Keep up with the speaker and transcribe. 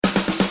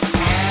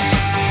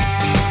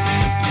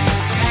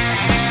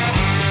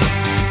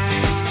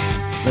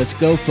Let's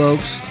go,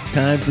 folks.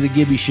 Time for the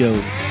Gibby Show.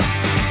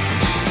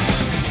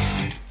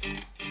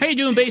 How you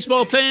doing,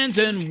 baseball fans?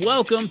 And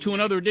welcome to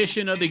another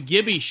edition of the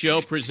Gibby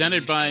Show,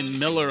 presented by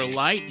Miller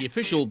Lite, the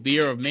official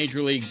beer of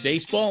Major League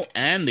Baseball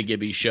and the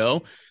Gibby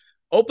Show.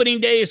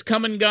 Opening day is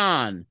come and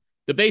gone.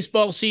 The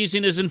baseball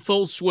season is in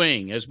full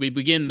swing as we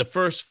begin the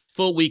first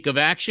full week of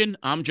action.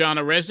 I'm John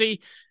Arezzi,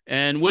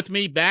 and with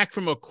me, back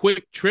from a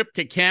quick trip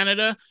to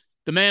Canada,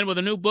 the man with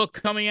a new book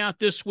coming out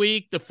this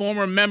week, the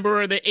former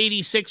member of the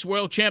 86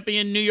 world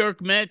champion New York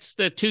Mets,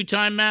 the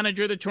two-time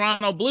manager of the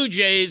Toronto Blue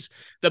Jays,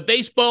 the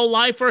baseball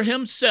lifer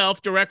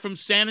himself, direct from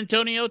San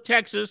Antonio,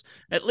 Texas.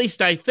 At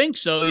least I think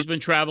so. He's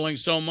been traveling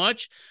so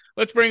much.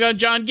 Let's bring on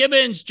John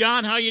Gibbons.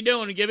 John, how you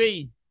doing,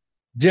 Gibby?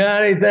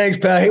 Johnny, thanks,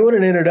 pal. Hey, what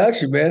an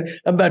introduction, man.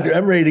 I'm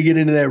ready to get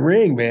into that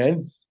ring,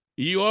 man.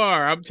 You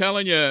are. I'm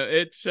telling you,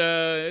 it's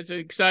an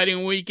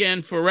exciting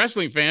weekend for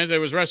wrestling fans. There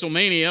was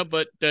WrestleMania,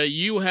 but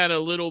you had a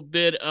little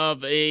bit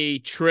of a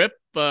trip,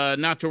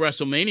 not to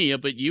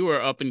WrestleMania, but you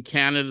were up in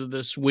Canada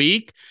this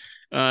week.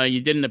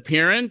 You did an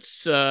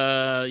appearance. You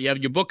have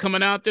your book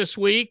coming out this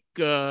week.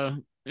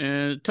 And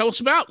tell us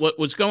about what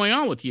was going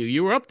on with you.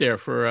 You were up there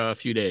for a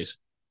few days.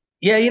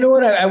 Yeah, you know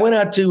what? I went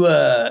out to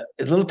a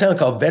little town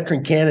called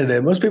Veteran, Canada.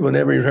 Most people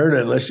never even heard of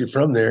it unless you're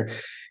from there.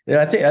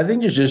 Yeah, I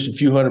think there's just a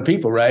few hundred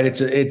people, right?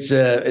 It's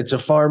a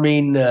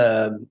farming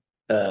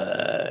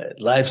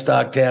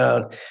livestock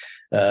town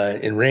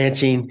and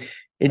ranching,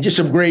 and just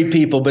some great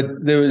people.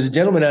 But there was a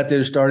gentleman out there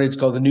who started. It's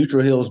called the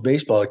Neutral Hills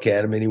Baseball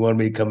Academy, and he wanted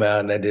me to come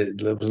out, and I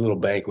did a little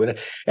banquet.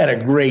 I had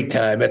a great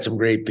time. Met some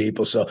great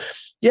people. So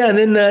yeah, and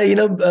then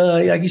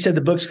like you said,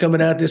 the book's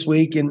coming out this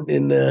week, and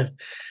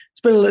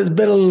it's been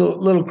a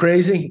little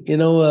crazy,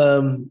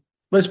 but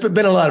it's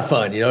been a lot of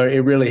fun.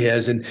 It really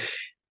has, and.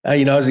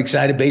 I was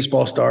excited.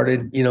 Baseball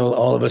started,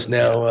 all of us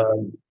now,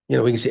 we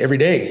can see every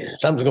day.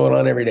 Something's going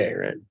on every day,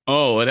 right?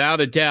 Oh,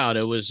 without a doubt.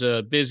 It was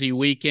a busy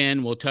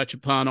weekend. We'll touch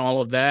upon all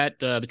of that.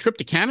 The trip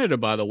to Canada,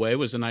 by the way,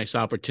 was a nice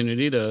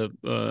opportunity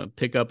to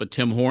pick up a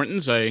Tim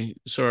Hortons. I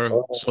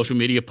saw a social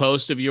media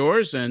post of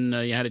yours, and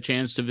you had a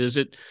chance to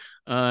visit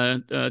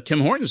Tim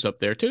Hortons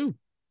up there, too.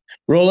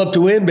 Roll up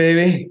to win,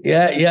 baby.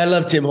 Yeah, I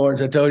love Tim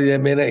Hortons. I told you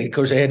that, man. Of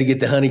course, I had to get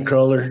the honey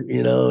crawler,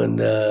 and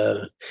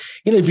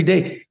if you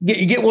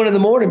get one in the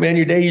morning, man,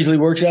 your day usually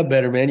works out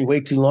better, man. You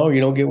wait too long, you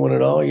don't get one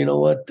at all. You know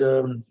what?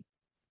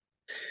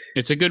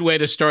 It's a good way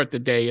to start the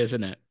day,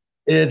 isn't it?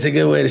 It's a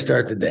good way to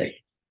start the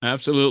day.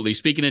 Absolutely.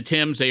 Speaking of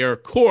Tim's, they are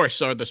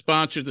the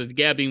sponsors of the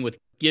Gabbin with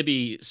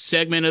Gibby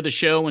segment of the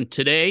show, and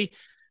today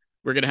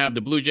we're going to have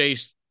the Blue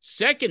Jays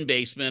second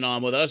baseman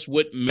on with us,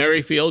 Whit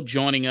Merrifield,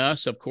 joining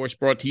us, of course,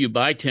 brought to you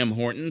by Tim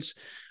Hortons.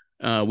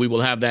 We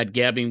will have that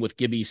Gabbing with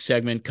Gibby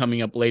segment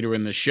coming up later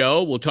in the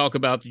show. We'll talk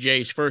about the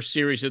Jays' first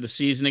series of the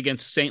season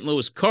against the St.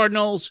 Louis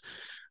Cardinals.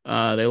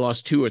 They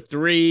lost 2 or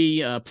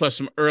 3, plus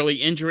some early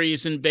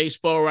injuries in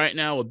baseball right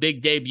now. A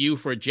big debut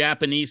for a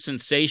Japanese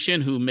sensation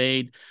who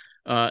made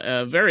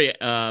a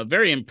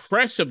very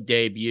impressive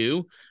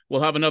debut.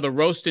 We'll have another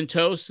roast and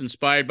toast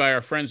inspired by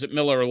our friends at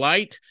Miller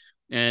Lite.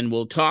 And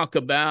we'll talk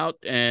about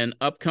an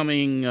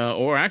upcoming,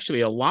 or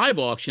actually a live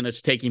auction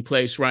that's taking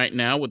place right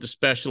now with the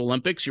Special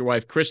Olympics your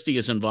wife, Christy,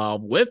 is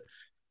involved with.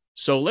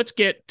 So let's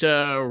get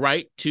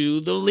right to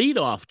the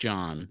leadoff,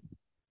 John.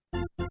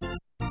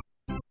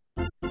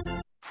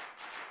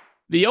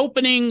 The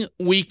opening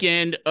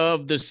weekend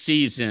of the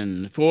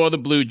season for the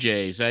Blue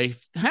Jays. I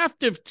have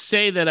to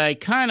say that I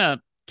kind of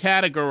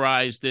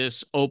categorize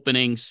this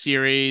opening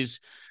series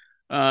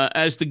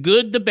as the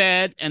good, the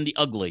bad, and the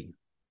ugly.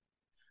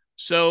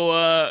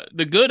 So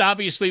the good,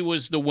 obviously,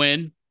 was the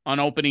win on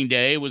opening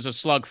day. It was a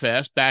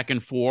slugfest, back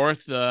and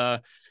forth.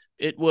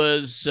 It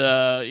was,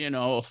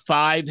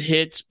 5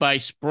 hits by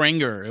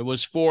Springer. It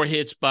was 4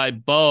 hits by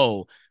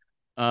Bo.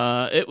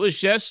 It was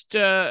just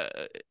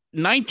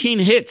 19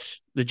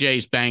 hits the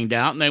Jays banged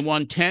out, and they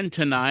won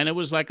 10-9. It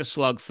was like a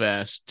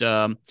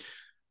slugfest.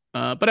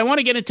 But I want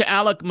to get into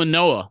Alek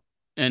Manoah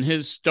and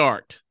his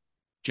start,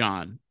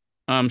 John.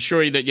 I'm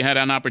sure that you had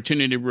an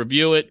opportunity to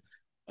review it.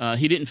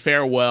 He didn't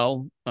fare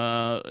well.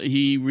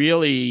 He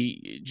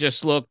really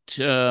just looked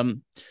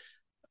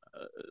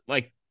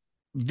like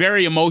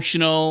very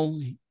emotional.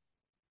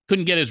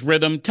 Couldn't get his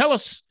rhythm. Tell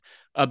us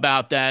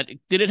about that.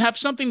 Did it have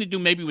something to do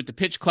maybe with the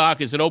pitch clock?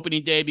 Is it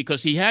opening day?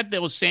 Because he had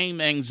those same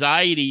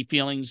anxiety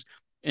feelings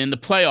in the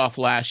playoff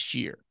last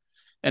year.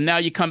 And now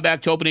you come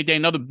back to opening day,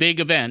 another big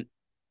event.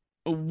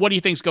 What do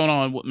you think's going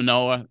on with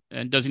Manoah?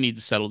 And does he need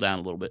to settle down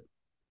a little bit?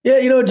 Yeah,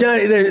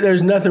 Johnny,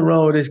 there's nothing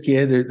wrong with this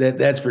kid.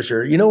 That's for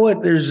sure. You know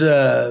what?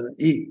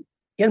 You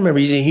gotta remember,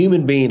 he's a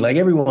human being like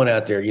everyone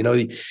out there.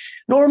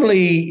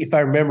 Normally, if I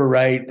remember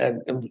right,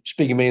 I'm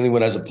speaking mainly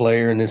when I was a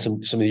player, and then some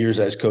of the years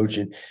I was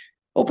coaching.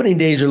 Opening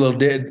days are a little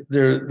dead.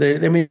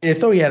 They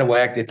throw you out of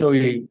whack. They throw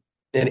you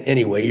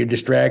anyway. You're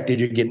distracted.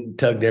 You're getting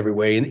tugged every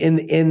way, and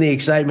in the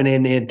excitement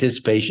and the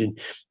anticipation,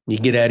 you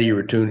get out of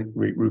your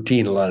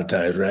routine a lot of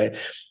times, right?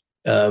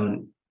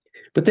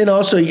 But then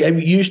also, I'm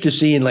used to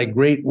seeing like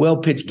great,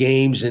 well-pitched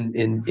games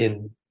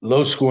and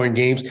low-scoring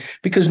games,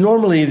 because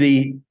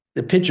normally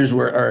the pitchers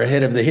are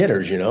ahead of the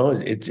hitters.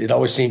 It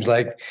always seems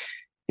like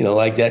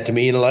that to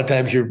me. And a lot of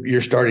times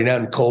you're starting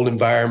out in cold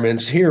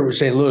environments. Here with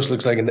St. Louis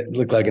looked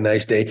like a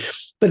nice day,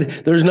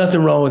 but there's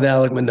nothing wrong with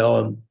Alek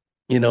Manoah.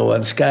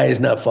 The sky is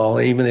not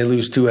falling. Even they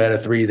lose 2 out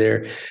of 3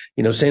 there.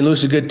 St. Louis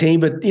is a good team,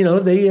 but they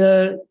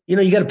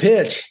you got to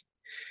pitch.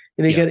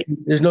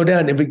 There's no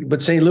doubt.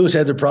 But St. Louis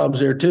had their problems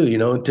there too.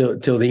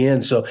 Until the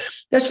end. So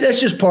that's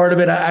just part of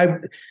it.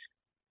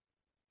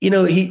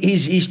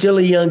 He's still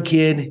a young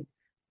kid.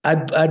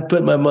 I'd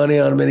put my money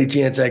on him any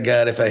chance I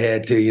got if I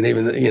had to. I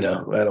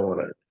don't want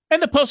to.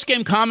 And the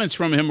post-game comments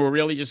from him were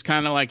really just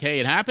kind of like, hey,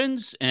 it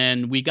happens,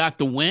 and we got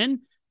the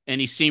win,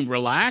 and he seemed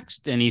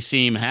relaxed, and he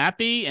seemed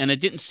happy, and it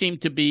didn't seem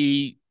to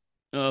be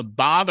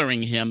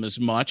bothering him as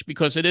much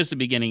because it is the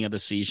beginning of the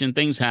season.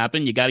 Things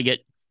happen. You got to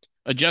get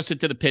adjusted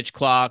to the pitch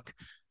clock.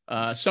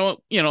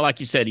 So,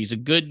 like you said, he's a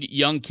good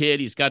young kid.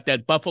 He's got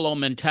that Buffalo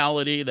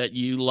mentality that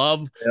you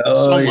love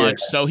much,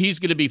 so he's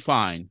going to be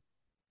fine.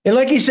 And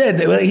like he said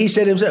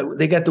himself,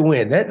 they got the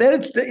win.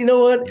 That's you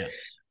know what? Yeah.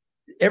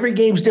 Every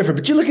game's different,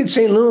 but you look at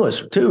St.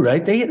 Louis too,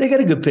 right? They got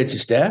a good pitching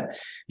staff.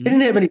 They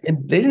didn't have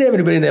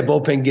anybody in that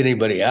bullpen get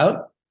anybody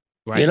out.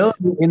 Right.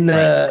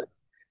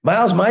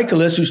 Miles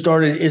Michaelis, who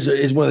started,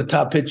 is one of the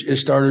top pitch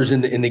starters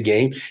in the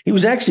game. He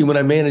was actually, when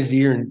I managed the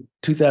year in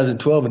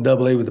 2012 in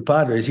Double A with the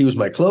Padres, he was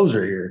my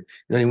closer here.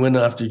 He went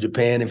off to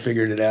Japan and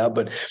figured it out.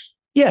 But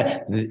yeah,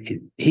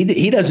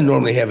 he doesn't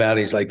normally have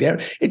outings like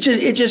that. It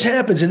just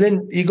happens, and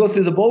then you go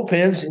through the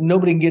bullpens and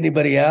nobody can get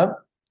anybody out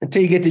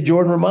until you get to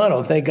Jordan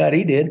Romano. Thank God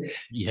he did.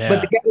 Yeah.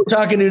 But the guy we're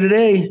talking to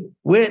today,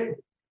 Whit,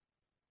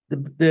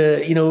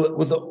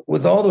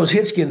 with all those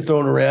hits getting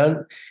thrown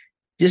around,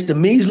 just a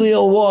measly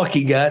old walk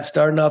he got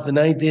starting off the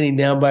 9th inning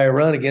down by a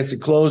run against a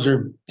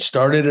closer,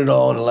 started it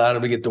all and allowed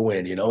him to get the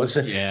win.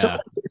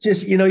 It's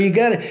just you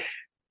got to.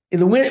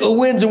 A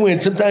win's a win.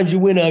 Sometimes you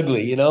win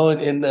ugly,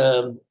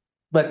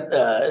 but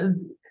a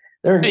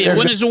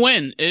win is a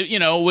win.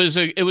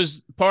 It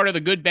was part of the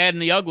good, bad,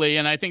 and the ugly,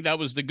 and I think that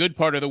was the good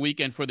part of the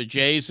weekend for the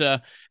Jays.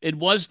 It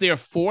was their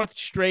 4th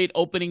straight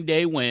opening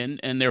day win,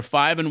 and they're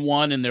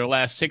 5-1 in their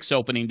last 6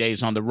 opening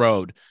days on the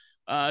road.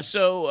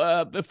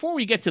 So before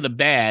we get to the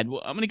bad,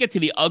 I'm going to get to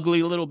the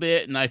ugly a little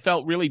bit, and I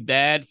felt really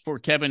bad for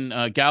Kevin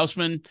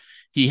Gausman.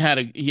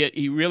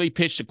 He really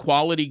pitched a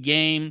quality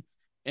game.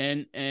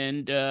 And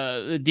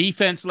the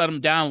defense let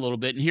them down a little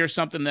bit. And here's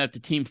something that the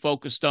team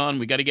focused on.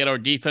 We got to get our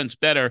defense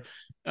better.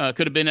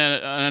 Could have been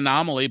an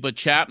anomaly, but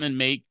Chapman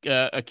made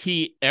a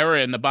key error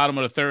in the bottom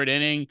of the 3rd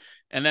inning.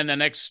 And then the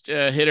next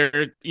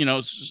hitter,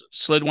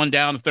 slid one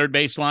down the third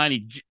baseline.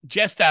 He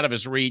just out of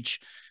his reach.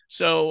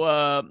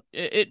 So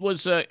it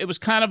was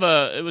kind of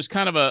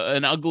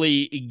an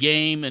ugly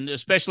game, and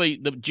especially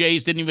the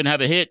Jays didn't even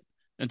have a hit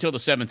until the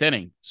 7th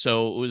inning.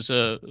 So it was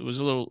a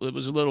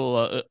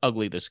little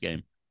ugly, this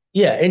game.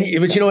 Yeah,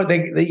 but you know what?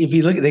 If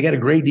you look, they got a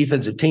great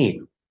defensive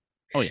team.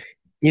 Oh yeah.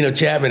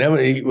 Chapman.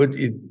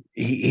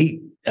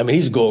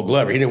 He's a Gold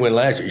Glover. He didn't win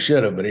last year. He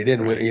should have, but he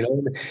didn't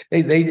win.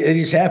 They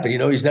just happened.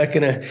 He's not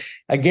gonna.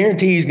 I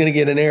guarantee he's gonna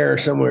get an error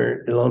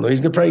somewhere along the way. He's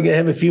gonna probably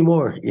have a few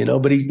more.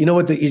 But you know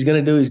what he's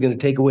gonna do? He's gonna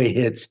take away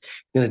hits.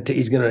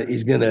 He's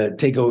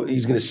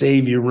gonna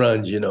save your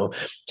runs. Yeah,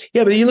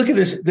 but you look at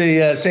this.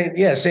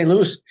 St.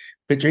 Louis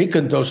pitcher. He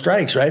couldn't throw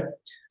strikes, right?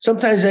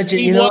 Sometimes that's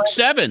he walked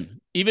 7.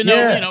 Even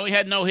though, he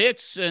had no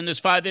hits in his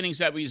 5 innings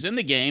that he was in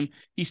the game,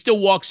 he still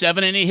walked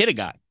 7 and he hit a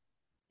guy.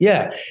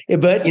 Yeah.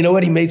 But you know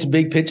what? He made some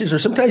big pitches. Or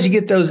sometimes you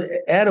get those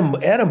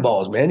atom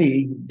balls,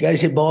 man. Guys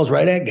hit balls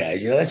right at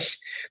guys.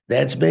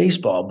 That's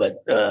baseball.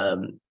 But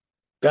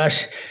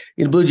gosh,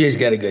 Blue Jays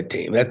got a good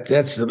team.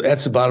 That's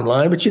the bottom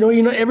line. But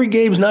every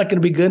game's not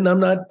going to be good, and I'm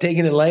not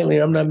taking it lightly.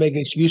 I'm not making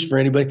an excuse for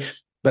anybody.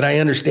 But I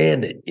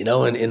understand it.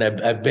 And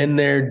I've been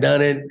there,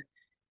 done it.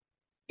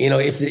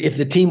 If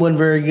the team wasn't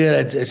very good,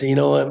 I'd say,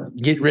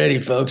 get ready,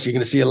 folks. You're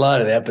going to see a lot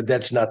of that, but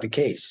that's not the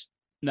case.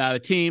 Now, the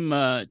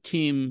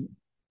team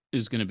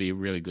is going to be a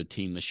really good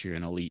team this year,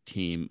 an elite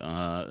team.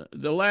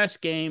 The last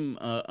game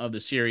of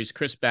the series,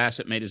 Chris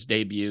Bassett made his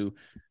debut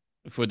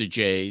for the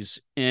Jays,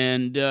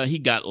 and he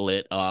got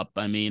lit up.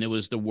 I mean, it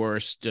was the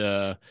worst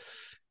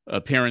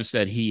appearance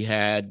that he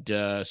had.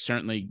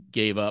 Certainly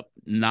gave up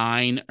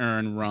 9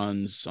 earned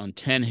runs on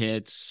 10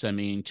 hits. I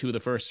mean, 2 of the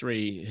first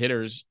 3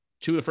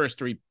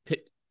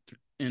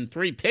 in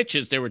 3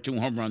 pitches, there were 2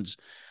 home runs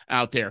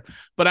out there.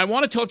 But I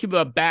want to talk to you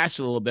about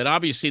Bassett a little bit.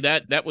 Obviously,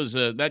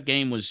 that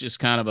game was just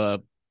kind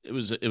of it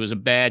was a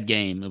bad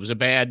game. It was a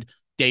bad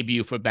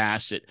debut for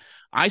Bassett.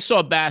 I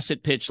saw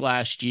Bassett pitch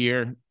last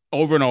year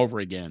over and over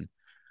again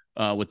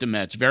with the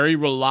Mets. Very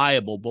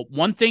reliable. But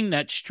one thing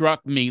that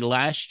struck me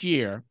last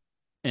year,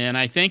 and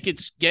I think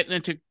it's getting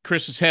into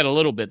Chris's head a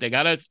little bit. They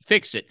got to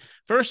fix it.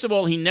 First of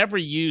all, he never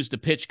used the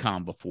pitch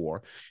com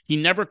before. He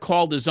never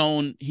called his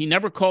own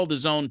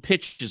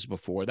pitches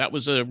before. That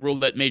was a rule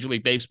that Major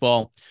League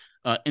Baseball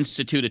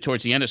instituted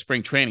towards the end of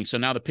spring training. So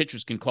now the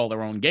pitchers can call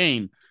their own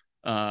game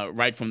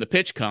right from the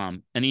pitch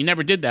com. And he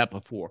never did that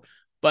before.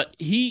 But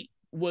he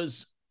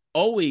was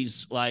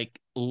always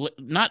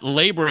not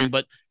laboring,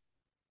 but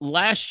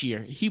last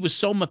year, he was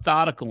so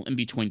methodical in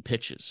between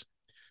pitches.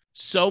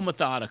 So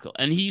methodical.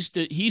 And he used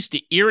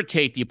to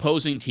irritate the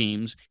opposing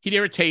teams. He'd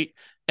irritate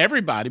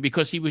everybody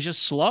because he was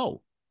just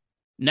slow.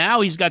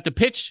 Now he's got the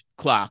pitch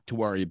clock to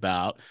worry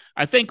about.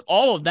 I think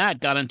all of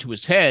that got into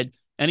his head,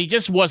 and he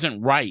just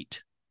wasn't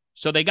right.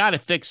 So they got to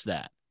fix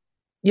that.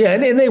 Yeah,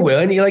 and they will.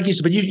 And like you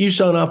said, but you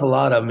saw an awful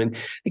lot of them. And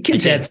the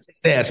kid's had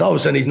stats. All of a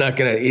sudden,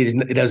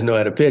 he doesn't know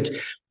how to pitch.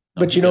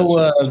 But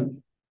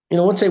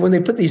when they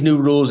put these new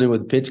rules in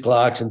with pitch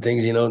clocks and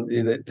things,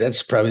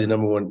 that's probably the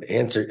number one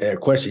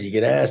question you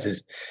get asked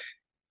is,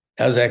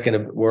 how's that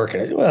going to work?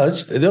 And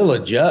they'll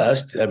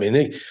adjust. I mean,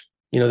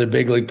 they're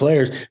big league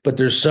players, but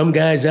there's some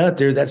guys out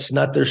there that's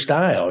not their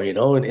style,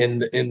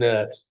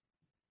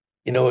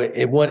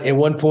 at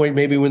one point,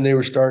 maybe when they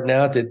were starting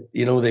out that,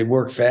 they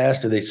work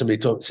fast, or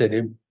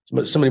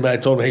somebody might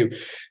have told them, hey,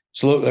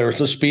 slow or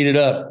let's speed it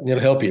up. It'll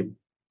help you.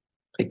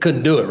 They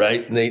couldn't do it,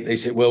 right? And they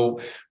said,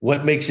 well,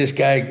 what makes this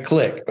guy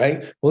click,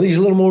 right? Well, he's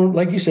a little more,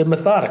 like you said,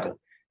 methodical.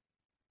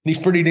 He's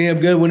pretty damn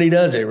good when he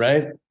does it,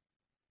 right?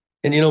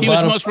 And he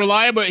was most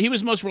reliable. He was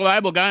the most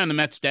reliable guy on the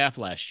Mets staff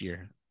last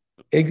year.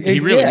 He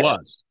really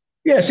was.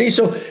 Yeah. See,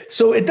 so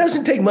it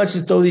doesn't take much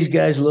to throw these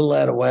guys a little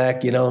out of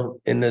whack,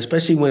 and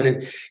especially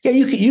when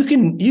you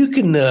can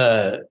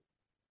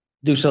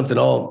do something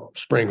all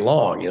spring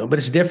long, but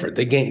it's different.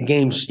 The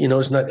games,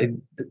 it's not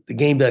the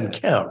game doesn't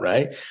count,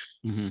 right?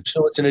 Mm-hmm.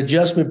 So it's an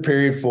adjustment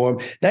period for him.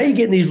 Now you're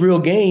getting these real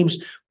games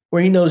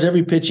where he knows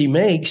every pitch he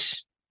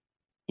makes,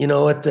 it's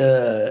going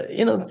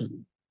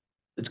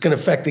to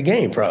affect the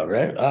game probably,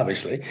 right?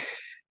 Obviously.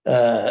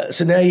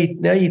 So now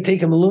you take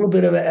him a little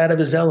bit out of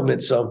his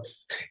element. So,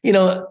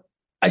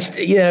 I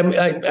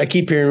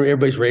keep hearing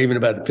everybody's raving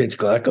about the pitch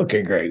clock.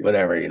 Okay, great,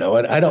 whatever.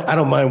 I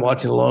don't mind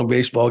watching a long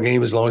baseball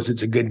game as long as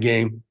it's a good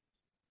game.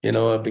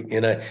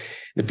 The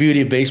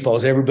beauty of baseball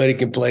is everybody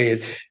can play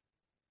it.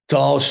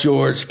 Tall,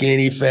 short,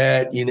 skinny,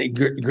 fat,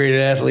 great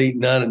athlete,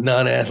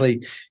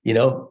 non-athlete,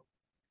 and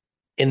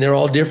they're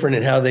all different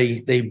in how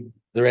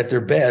they're at their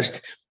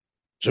best.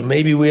 So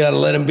maybe we ought to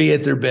let them be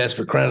at their best,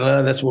 for crying out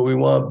loud. That's what we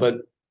want.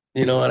 But,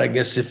 and I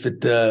guess if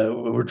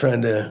we're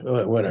trying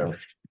to, whatever.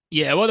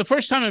 Yeah. Well, the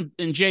first time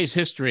in Jay's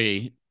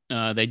history,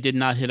 they did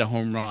not hit a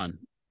home run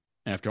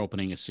after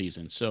opening a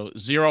season. So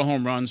 0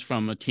 home runs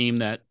from a team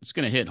that is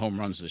going to hit home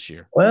runs this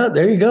year. Well,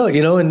 there you go.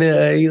 And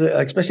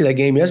especially that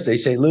game yesterday,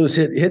 St. Louis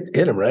hit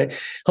them, right?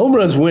 Home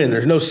runs win.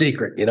 There's no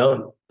secret,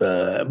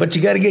 but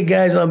you got to get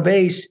guys on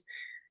base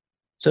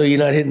so you're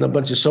not hitting a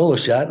bunch of solo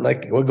shot.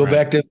 Like we'll go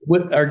back to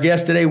our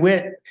guest today,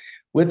 Whit.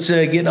 Whit's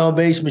getting on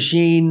base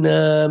machine,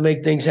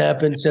 make things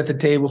happen, set the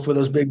table for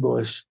those big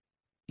boys.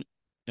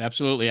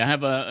 Absolutely. I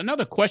have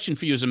another question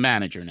for you as a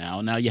manager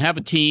now. Now you have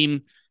a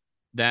team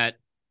that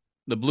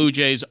the Blue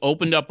Jays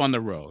opening up on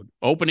the road,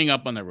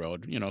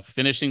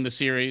 finishing the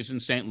series in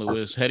St.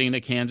 Louis, heading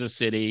to Kansas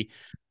City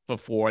for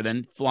 4,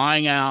 then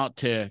flying out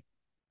to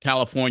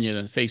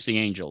California to face the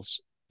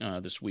Angels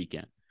this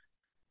weekend.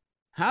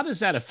 How does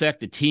that affect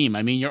the team?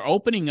 I mean, you're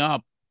opening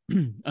up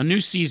a new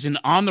season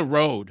on the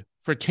road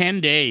for 10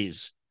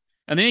 days,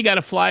 and then you got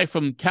to fly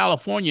from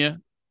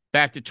California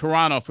back to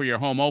Toronto for your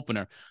home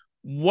opener.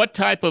 What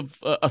type of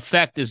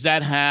effect does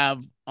that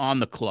have on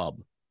the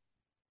club?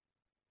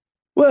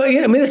 Well,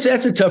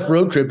 that's a tough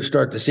road trip to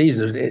start the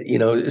season.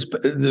 It's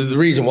the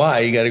reason why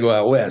you got to go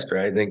out west,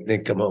 right?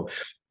 Then come home.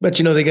 But,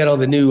 they got all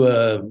the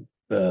new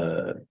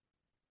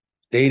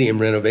stadium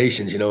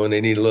renovations, and they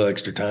need a little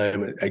extra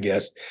time, I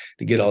guess,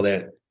 to get all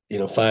that,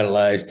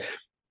 finalized.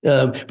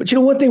 But,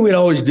 one thing we'd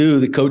always do,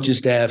 the coaching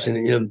staffs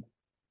and,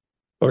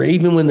 or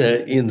even when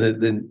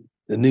the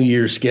New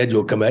Year's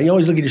schedule come out, you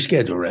always look at your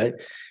schedule, right?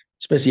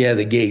 Especially out of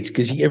the gates,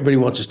 because everybody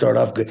wants to start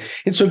off good.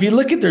 And so if you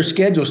look at their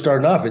schedule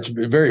starting off, it's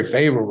very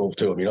favorable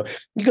to them. You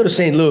go to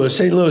St. Louis.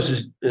 St. Louis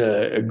is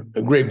a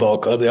great ball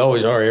club. They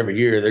always are every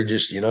year. They're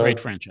just, great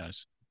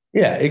franchise.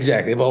 Yeah,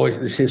 exactly. They've always,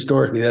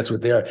 historically, that's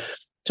what they are.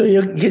 So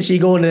you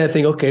go into that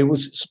thing, okay, we'll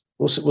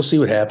see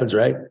what happens,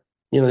 right?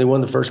 They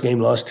won the first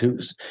game, lost 2.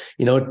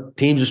 Great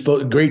teams are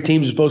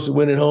supposed to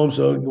win at home,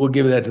 so we'll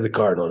give that to the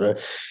Cardinals, right?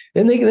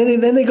 Then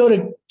they go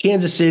to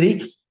Kansas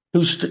City,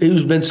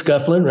 who's been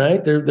scuffling,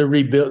 right? They're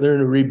rebuilt. They're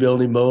in a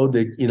rebuilding mode.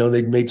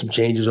 They've made some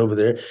changes over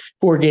there.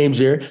 4 games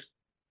there.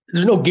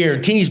 There's no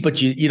guarantees,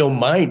 but you don't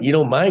mind. You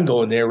don't mind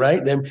going there,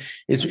 right? Then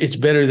it's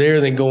better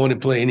there than going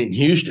and playing in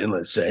Houston,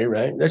 let's say,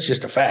 right? That's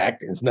just a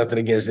fact. It's nothing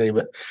against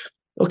anybody.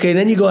 Okay,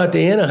 then you go out to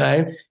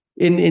Anaheim.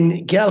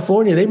 In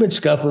California, they've been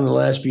scuffling the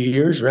last few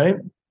years, right?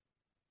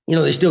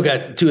 They still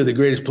got 2 of the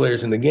greatest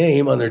players in the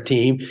game on their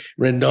team.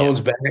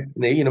 Rendon's back. And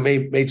they,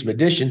 made some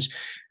additions.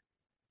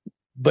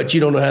 But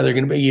you don't know how they're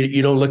going to be.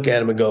 You don't look at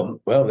them and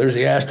go, well, there's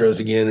the Astros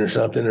again or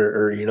something,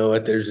 or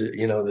what? There's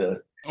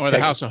the Texas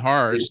House of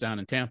Horrors down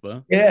in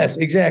Tampa. Yes,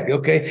 exactly.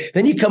 Okay,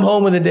 then you come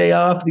home with a day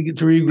off to get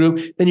to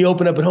regroup. Then you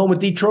open up at home with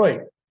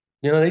Detroit.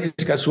 They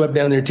just got swept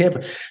down there in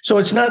Tampa. So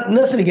it's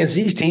nothing against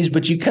these teams,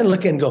 but you kind of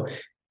look at it and go,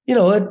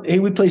 what? Hey,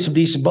 we play some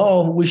decent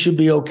ball. We should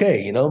be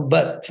okay.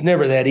 But it's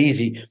never that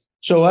easy.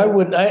 So I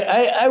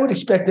would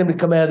expect them to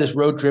come out of this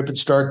road trip and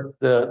start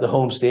the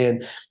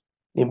homestand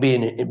and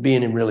being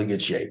in really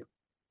good shape.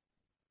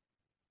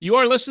 You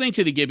are listening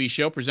to the Gibby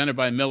Show, presented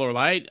by Miller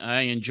Lite.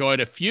 I enjoyed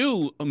a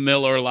few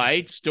Miller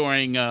Lights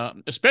during,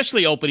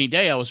 especially opening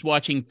day. I was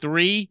watching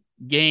 3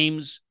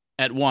 games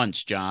at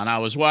once, John. I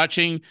was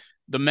watching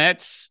the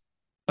Mets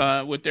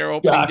with their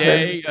opening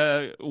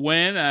day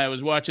win. I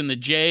was watching the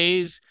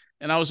Jays,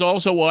 and I was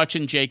also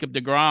watching Jacob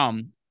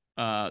deGrom.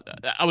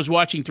 I was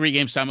watching 3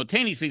 games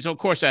simultaneously, so of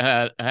course I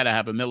had to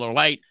have a Miller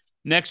Lite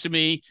next to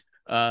me.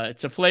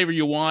 It's a flavor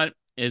you want.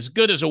 As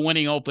good as a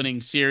winning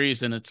opening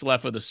series, and it's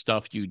left with the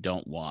stuff you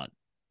don't want.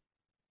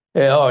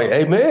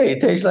 Hey, man,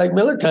 it tastes like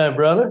Miller time,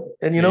 brother.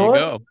 And you know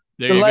what?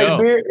 The light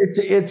beer,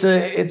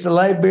 it's a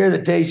light beer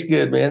that tastes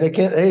good, man.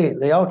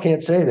 They all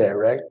can't say that,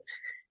 right?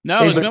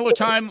 No, it was Miller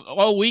time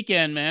all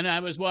weekend, man. I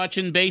was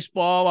watching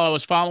baseball. I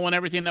was following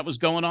everything that was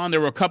going on. There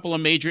were a couple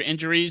of major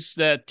injuries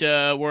that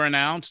were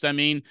announced. I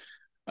mean,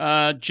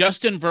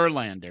 Justin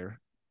Verlander,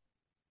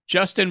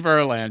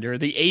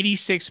 the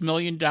 $86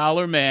 million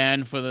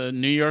man for the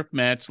New York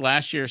Mets,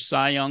 last year's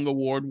Cy Young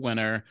Award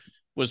winner,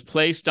 was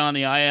placed on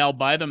the IL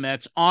by the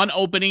Mets on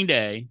opening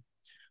day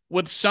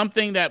with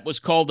something that was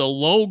called a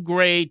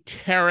low-grade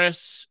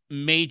teres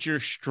major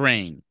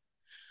strain.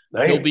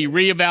 He'll be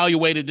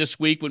reevaluated this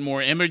week with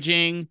more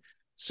imaging.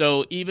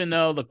 So even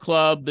though the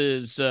club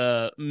is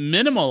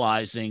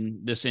minimalizing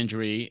this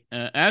injury,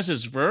 as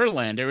is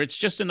Verlander, it's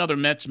just another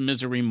Mets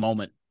misery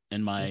moment,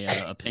 in my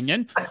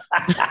opinion.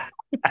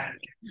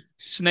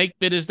 Snake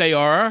bit as they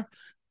are,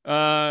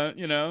 they're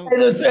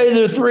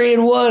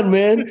 3-1,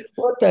 man.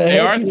 What the heck? They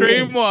are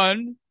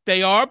 3-1.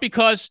 They are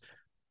because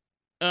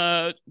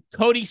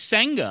Cody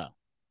Senga,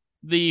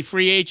 the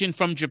free agent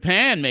from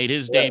Japan, made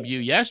his debut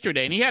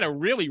yesterday, and he had a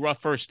really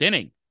rough first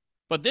inning.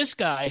 But this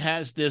guy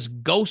has this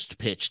ghost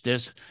pitch,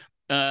 this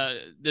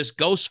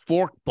ghost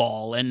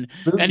forkball, and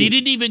he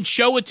didn't even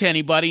show it to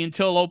anybody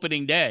until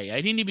opening day.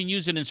 I didn't even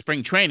use it in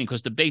spring training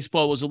because the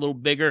baseball was a little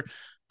bigger.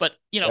 But,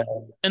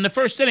 in the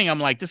first inning, I'm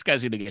like, this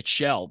guy's going to get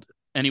shelled.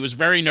 And he was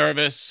very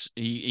nervous.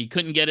 He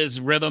couldn't get his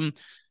rhythm.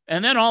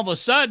 And then all of a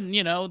sudden,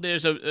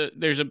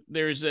 the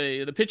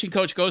pitching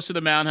coach goes to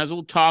the mound, has a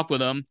little talk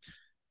with him.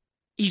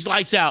 He's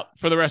lights out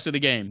for the rest of the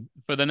game,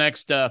 for the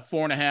next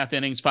 4.5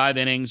 innings, 5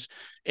 innings,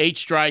 8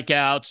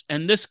 strikeouts.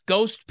 And this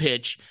ghost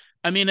pitch,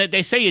 I mean,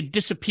 they say it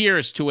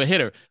disappears to a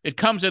hitter. It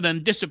comes and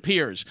then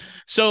disappears.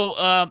 So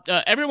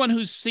everyone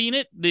who's seen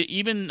it,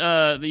 even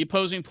the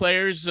opposing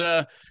players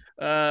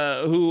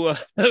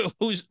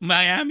who's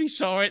Miami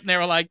saw it, and they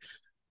were like,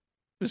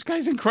 this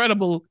guy's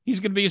incredible.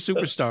 He's going to be a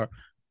superstar.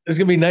 There's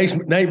going to be nice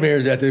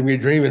nightmares out there. We're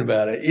dreaming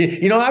about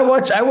it. I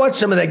watched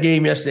some of that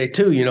game yesterday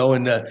too,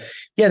 and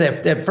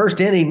that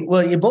first inning,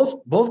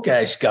 well, both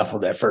guys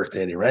scuffled that first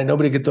inning, right?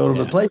 Nobody could throw it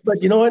over the plate.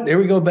 But you know what? There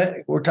we go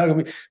back. We're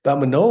talking about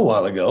Manoah a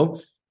while ago.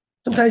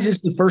 Sometimes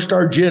it's the first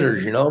start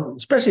jitters,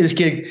 especially this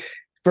kid,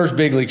 first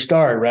big league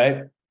start,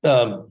 right?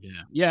 So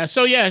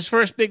his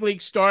first big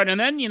league start, and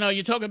then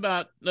you talk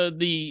about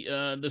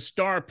the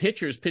star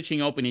pitchers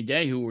pitching opening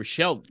day who were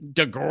shelled.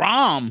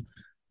 DeGrom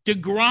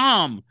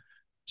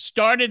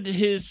started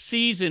his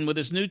season with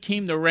his new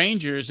team, the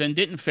Rangers, and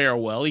didn't fare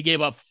well. He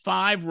gave up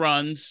 5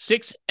 runs,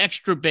 6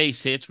 extra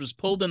base hits, was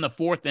pulled in the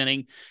 4th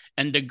inning,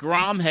 and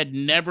DeGrom had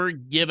never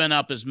given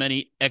up as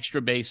many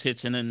extra base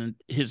hits in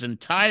his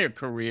entire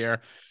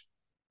career.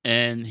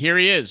 And here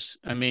he is.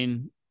 I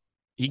mean,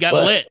 he got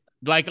lit.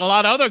 Like a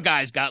lot of other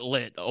guys got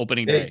lit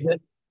opening day.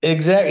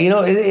 Exactly.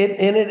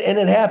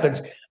 It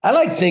happens. I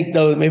like to think,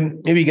 though,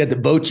 maybe you got the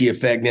Bochy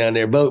effect down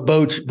there.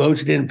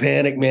 Boch didn't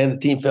panic, man. The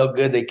team felt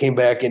good. They came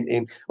back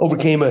and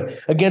overcame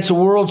against a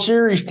World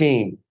Series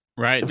team.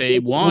 Right. They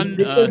won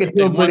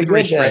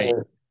 3 straight.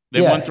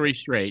 They won 3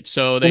 straight.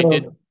 So they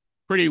did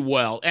pretty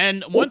well.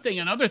 And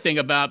another thing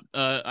about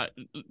the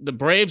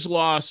Braves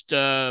lost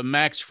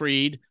Max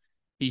Fried.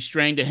 He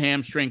strained a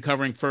hamstring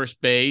covering first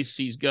base.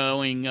 He's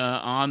going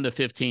on the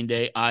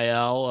 15-day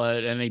IL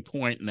at any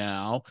point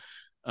now.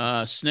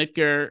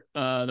 Snitker,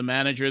 the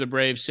manager of the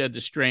Braves, said the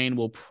strain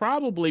will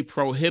probably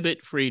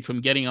prohibit Fried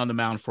from getting on the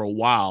mound for a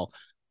while.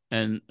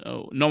 And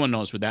no one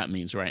knows what that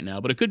means right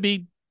now. But it could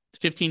be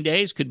 15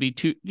 days, could be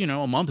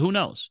a month. Who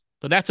knows?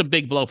 But that's a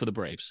big blow for the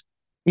Braves.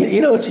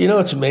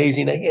 It's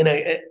amazing.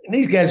 And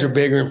these guys are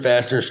bigger and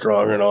faster and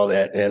stronger and all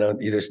that.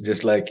 And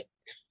just like,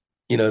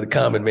 the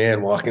common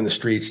man walking the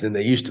streets than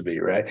they used to be,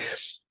 right?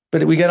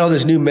 But we got all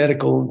this new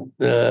medical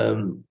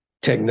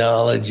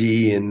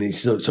technology and these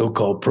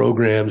so-called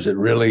programs that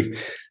really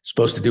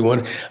supposed to do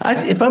one.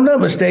 If I'm not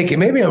mistaken,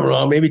 maybe I'm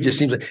wrong. Maybe it just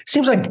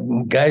seems like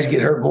guys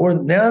get hurt more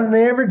now than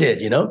they ever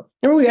did. I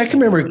can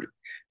remember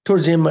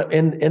towards the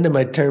end of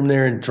my term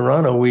there in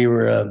Toronto, we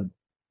were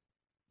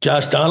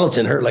Josh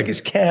Donaldson hurt like his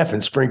calf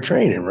in spring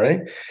training, right?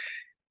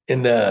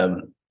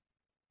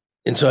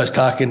 And so I was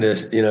talking to,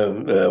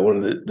 one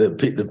of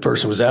the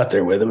person was out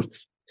there with him, and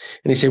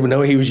he said, well,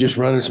 no, he was just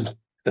running some,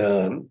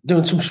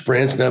 doing some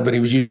sprints now, but he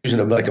was using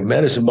them like a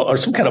medicine ball or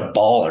some kind of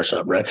ball or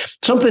something, right?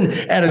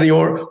 Something out of the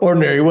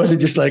ordinary. It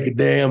wasn't just like a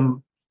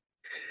damn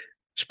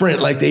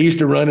sprint like they used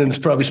to run. And it's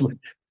probably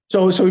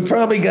So we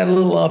probably got a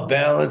little off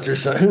balance or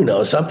something. Who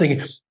knows?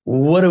 Something.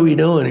 What are we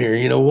doing here?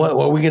 You know, what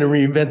are we going to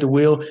reinvent the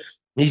wheel?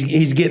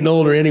 He's getting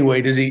older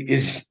anyway.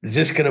 Is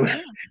this going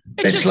to?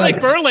 It's just like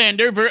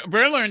Verlander.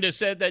 Verlander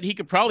said that he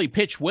could probably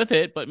pitch with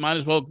it, but might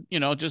as well,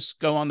 just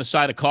go on the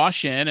side of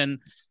caution. And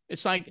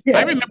it's like,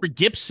 I remember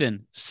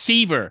Gibson,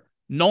 Seaver,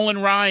 Nolan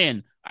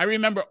Ryan. I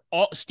remember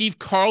Steve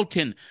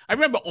Carlton. I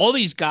remember all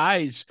these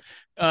guys.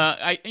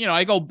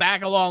 I go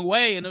back a long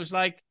way, and it was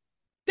like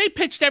they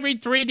pitched every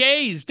 3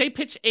 days. They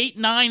pitched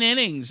 8-9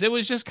 innings. It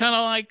was just kind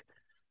of like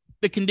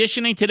the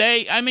conditioning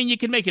today. I mean, you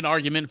can make an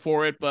argument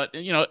for it, but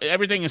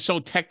everything is so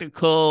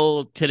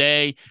technical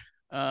today.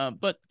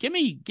 But give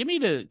me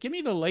the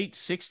late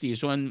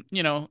 60s when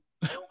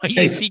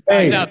you see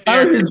guys out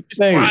there just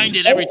grind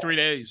it every 3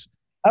 days.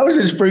 I was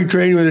in spring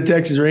training with the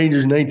Texas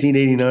Rangers in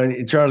 1989.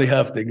 And Charlie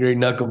Huff, the great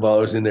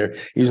knuckleball, was in there.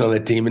 He was on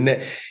that team, and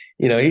that,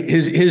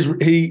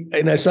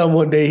 and I saw him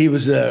one day. He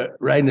was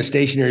riding a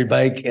stationary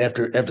bike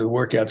after the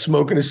workout,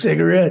 smoking a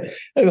cigarette.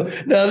 I go,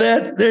 now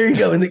there you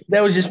go. And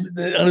that was just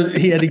and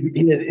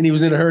he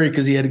was in a hurry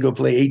because he had to go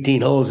play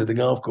 18 holes at the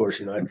golf course.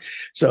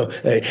 So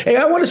hey,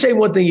 I want to say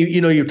one thing.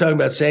 You're talking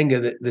about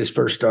Senga this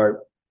first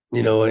start.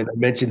 And I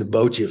mentioned the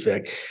Bochy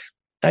effect.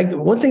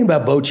 One thing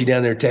about Bochy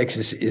down there in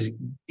Texas is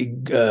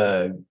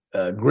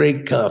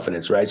great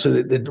confidence, right? So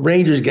the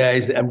Rangers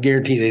guys, I'm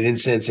guaranteed they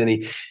didn't sense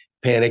any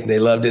panic, and they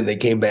loved it, and they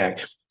came back.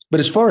 But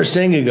as far as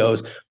Senga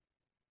goes,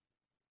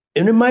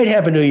 and it might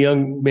happen to a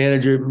young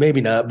manager, maybe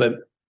not, but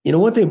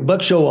one thing,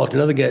 Buck Showalter,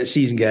 another guy,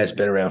 seasoned guy, has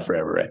been around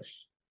forever, right?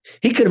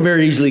 He could have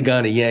very easily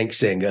gone to yank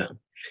Senga,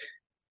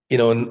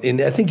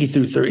 and I think he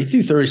threw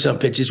 30-some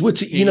pitches,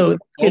 which, over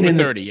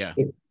 30, yeah.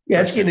 Yeah,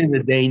 it's getting in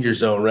the danger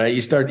zone, right?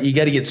 You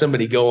got to get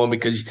somebody going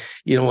because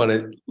you don't want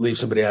to leave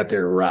somebody out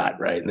there to rot,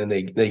 right? And then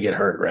they get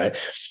hurt, right?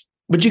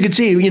 But you could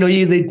see,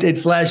 they'd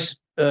flash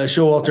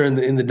Showalter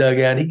in the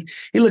dugout.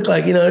 He looked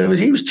like,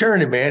 he was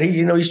churning, man.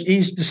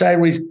 He's decided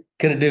what he's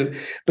going to do,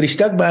 but he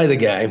stuck by the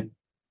guy,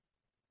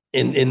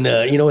 and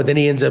then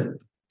he ends up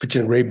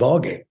pitching a great ball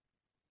game.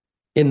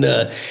 And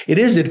it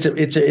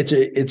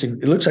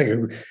looks like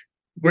a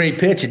great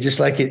pitch. It's just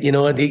like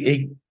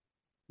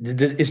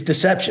it's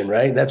deception,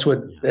 right? That's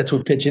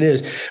what pitching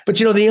is. But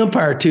the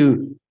umpire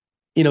too.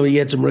 He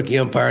had some rookie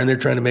umpire, and they're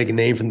trying to make a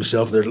name for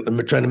themselves. They're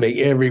trying to make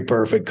every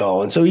perfect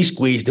call, and so he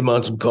squeezed him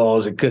on some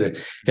calls that could have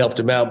helped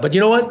him out. But you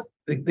know what?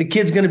 The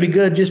kid's going to be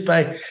good just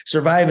by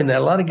surviving that.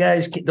 A lot of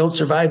guys don't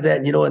survive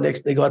that. And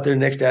next they go out there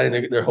next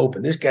outing, they're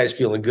hoping this guy's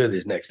feeling good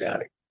this next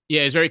outing.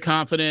 Yeah, he's very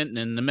confident,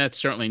 and the Mets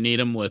certainly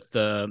need him with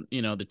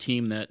the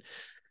team that.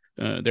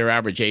 Their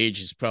average age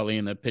is probably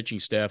in the pitching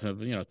staff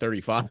of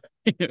 35,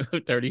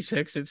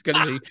 36. It's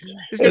gonna be.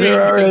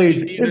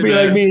 It'd be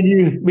like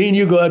me and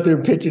you go out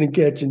there pitching and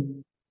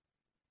catching.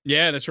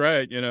 Yeah, that's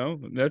right.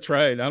 That's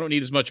right. I don't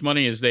need as much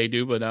money as they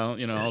do, but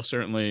I'll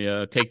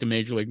certainly take the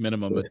major league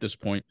minimum at this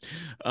point.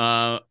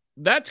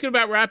 That's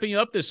about wrapping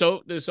up this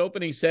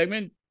opening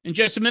segment. In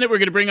just a minute, we're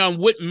going to bring on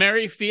Whit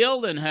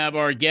Merrifield and have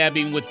our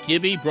Gabbing with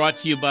Gibby, brought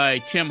to you by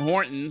Tim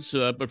Hortons.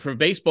 But for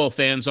baseball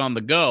fans on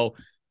the go,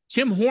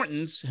 Tim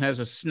Hortons has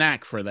a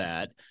snack for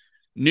that.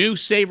 New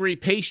savory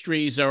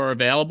pastries are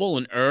available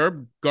in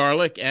herb,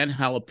 garlic, and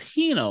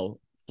jalapeno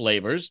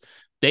flavors,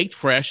 baked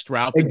fresh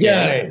throughout the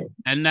day,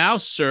 and now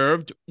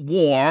served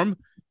warm.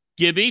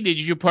 Gibby,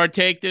 did you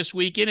partake this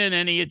weekend in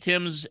any of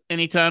Tim's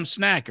Anytime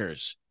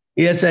Snackers?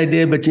 Yes, I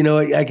did, but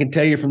I can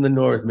tell you from the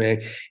north,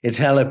 man, it's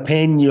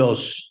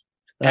jalapenos.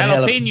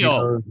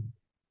 Jalapeno.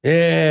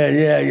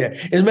 Yeah.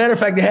 As a matter of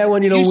fact, they had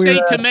one, you say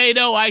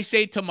tomato, I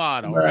say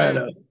tomato.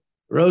 Right?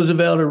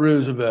 Roosevelt or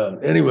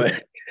Roosevelt. Anyway.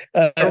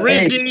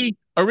 Arezzi,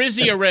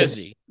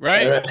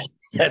 right?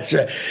 That's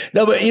right.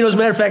 No, but as a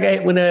matter of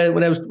fact, we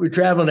were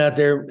traveling out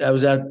there, I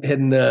was out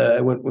heading.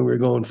 When we were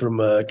going from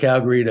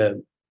Calgary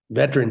to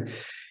Veteran,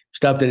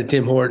 stopped at a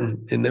Tim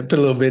Horton and put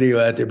a little video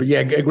out there. But yeah,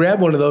 I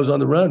grabbed one of those on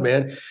the run,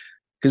 man,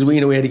 because we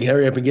had to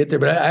hurry up and get there.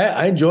 But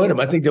I enjoyed them.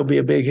 I think they'll be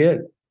a big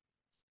hit.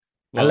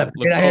 Well, I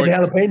had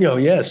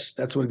jalapeno. Yes,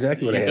 that's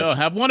exactly what I had. Go.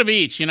 Have one of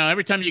each.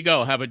 Every time you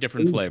go, have a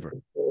different flavor.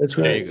 That's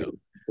right. There you go.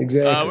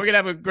 Exactly. We're going to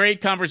have a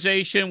great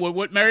conversation with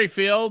Whit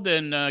Merrifield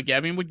and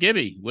Gabbing with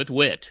Gibby with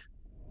Whit.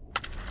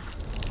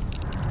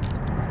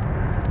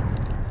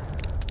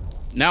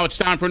 Now it's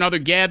time for another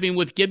Gabbing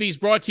with Gibby's,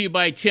 brought to you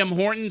by Tim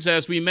Hortons.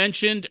 As we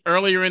mentioned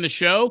earlier in the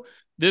show,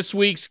 this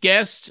week's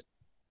guest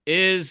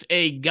is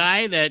a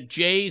guy that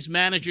Jays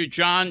manager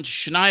John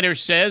Schneider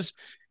says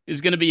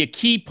is going to be a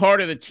key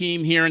part of the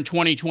team here in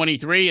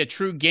 2023, a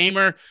true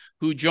gamer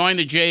who joined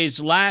the Jays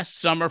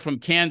last summer from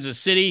Kansas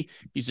City.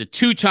 He's a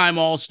two-time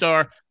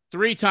All-Star,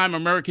 three-time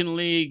American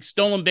League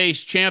stolen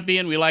base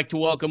champion. We'd like to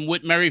welcome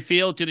Whit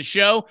Merrifield to the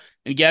show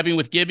and Gabbing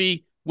with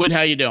Gibby. Whit,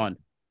 how you doing?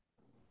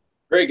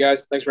 Great,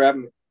 guys. Thanks for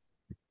having me.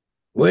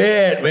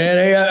 Whit, man,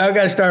 hey, I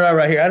got to start out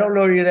right here. I don't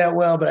know you that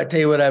well, but I tell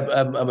you what,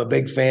 I'm a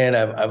big fan.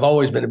 I've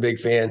always been a big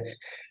fan,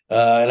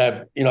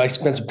 and I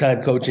spent some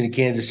time coaching in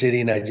Kansas City,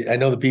 and I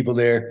know the people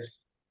there.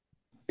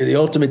 You're the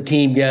ultimate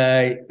team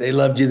guy. They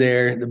loved you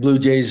there. The Blue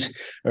Jays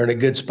are in a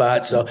good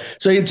spot. So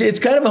it's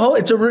kind of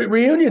it's a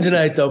reunion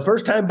tonight, though.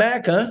 First time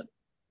back, huh?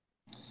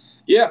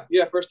 Yeah,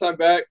 first time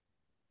back.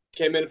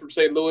 Came in from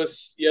St.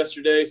 Louis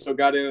yesterday, so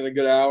got in a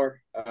good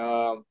hour.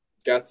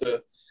 Got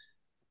to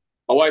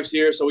my wife's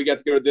here, so we got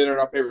to go to dinner in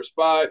our favorite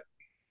spot.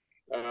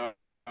 Go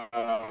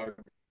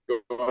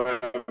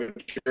have a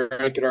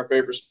drink at our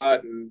favorite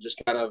spot, and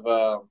just kind of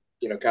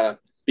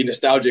be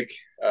nostalgic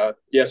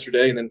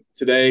yesterday, and then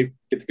today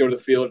get to go to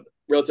the field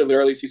relatively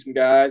early, see some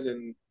guys,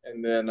 and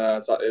then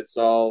it's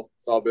all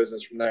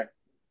business from there.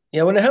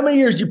 Yeah. How many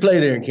years did you play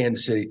there in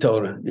Kansas City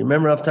total? Do you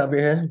remember off the top of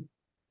your head?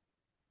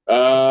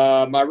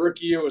 My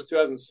rookie year was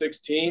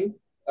 2016,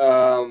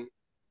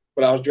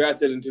 but I was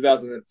drafted in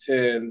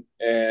 2010,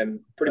 and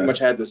pretty much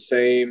had the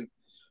same.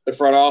 The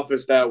front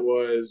office that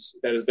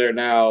is there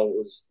now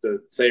was the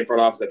same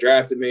front office that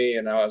drafted me,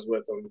 and I was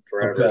with them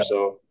forever. Okay.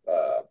 So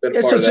been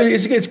Yeah, part of that.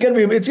 it's going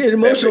to be it's an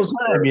emotional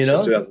time,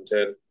 since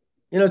 2010.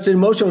 It's an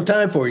emotional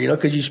time for you,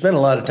 because you spent a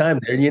lot of time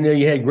there.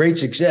 You had great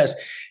success,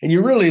 and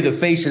you're really the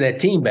face of that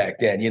team back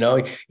then.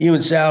 You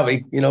and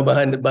Salvi,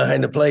 behind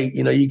the plate.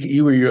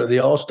 You were the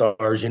all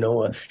stars.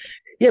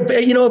 Yeah, but,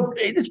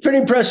 it's pretty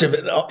impressive.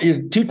 You're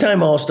a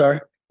two-time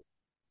All-Star.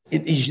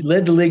 You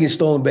led the league in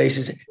stolen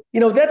bases.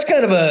 That's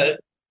kind of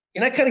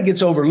that kind of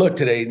gets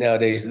overlooked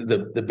nowadays,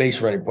 the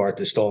base running part,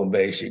 the stolen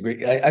base.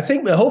 I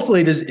think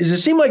hopefully does it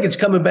seem like it's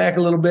coming back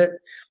a little bit,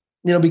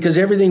 because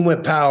everything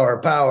went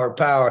power.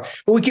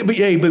 But we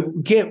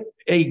can't.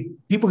 Hey,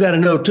 people got to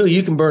know too.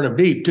 You can burn them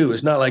deep too.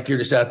 It's not like you're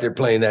just out there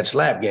playing that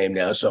slap game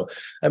now. So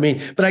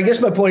but I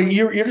guess my point,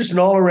 you're just an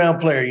all around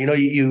player.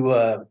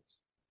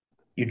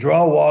 You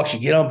draw walks, you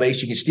get on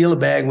base, you can steal a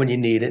bag when you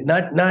need it.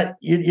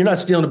 You're not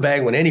stealing a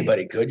bag when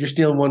anybody could. You're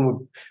stealing one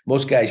when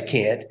most guys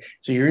can't.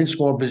 So you're in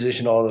scoring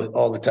position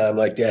all the time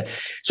like that.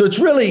 So it's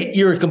really,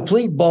 you're a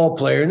complete ball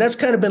player, and that's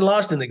kind of been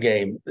lost in the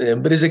game.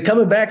 But is it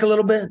coming back a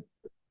little bit?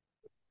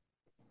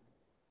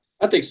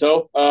 I think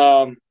so.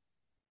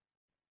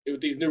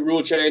 With these new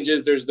rule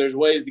changes, there's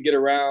ways to get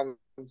around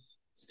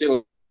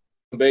stealing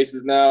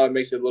bases now. It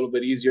makes it a little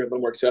bit easier, a little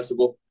more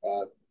accessible.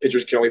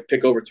 Pitchers can only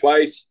pick over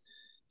twice.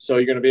 So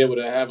you're going to be able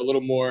to have a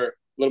little more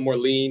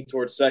lean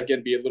towards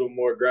second, be a little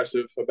more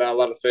aggressive about a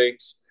lot of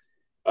things.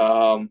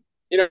 What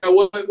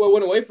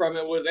went away from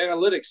it was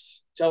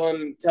analytics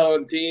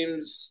telling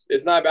teams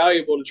it's not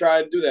valuable to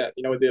try to do that.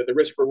 The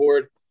risk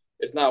reward,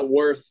 it's not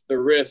worth the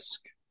risk,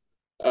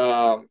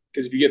 because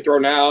if you get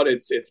thrown out,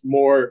 it's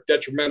more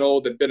detrimental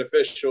than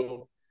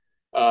beneficial.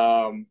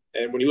 And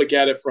when you look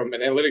at it from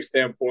an analytics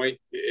standpoint,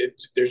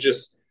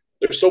 there's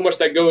so much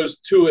that goes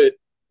to it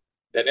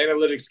that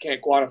analytics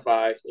can't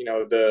quantify.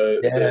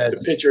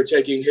 The pitcher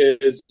taking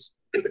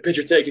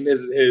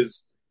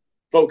his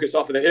focus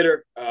off of the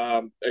hitter,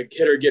 a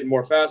hitter getting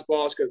more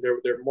fastballs because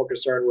they're more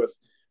concerned with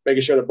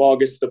making sure the ball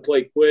gets to the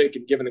plate quick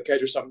and giving the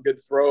catcher something good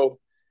to throw.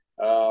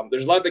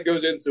 There's a lot that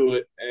goes into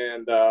it,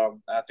 and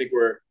I think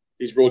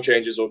these rule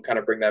changes will kind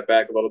of bring that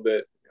back a little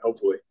bit,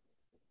 hopefully.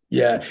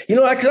 Yeah.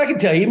 Because I can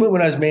tell you, even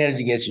when I was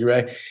managing against you,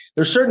 right,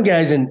 there's certain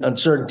guys on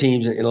certain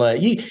teams in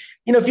line.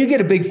 If you get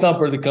a big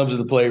thumper that comes to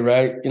the plate,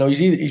 right,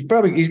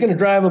 he's going to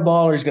drive a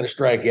ball or he's going to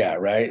strike out,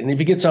 right? And if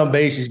he gets on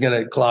base, he's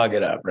going to clog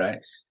it up, right?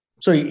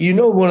 So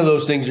one of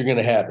those things are going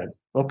to happen.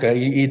 Okay,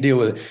 you deal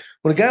with it.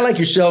 When a guy like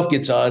yourself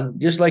gets on,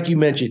 just like you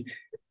mentioned,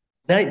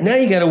 now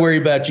you got to worry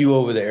about you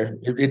over there.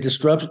 It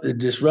disrupts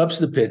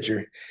the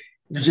pitcher.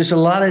 There's just a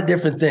lot of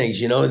different things,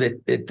 it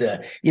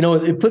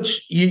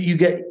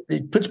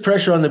puts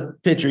pressure on the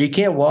pitcher. He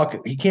can't walk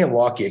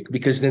it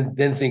because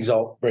then things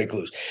all break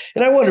loose.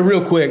 And I wanted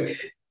real quick,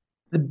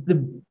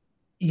 you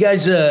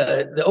guys,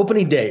 the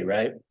opening day,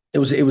 right? It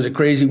was a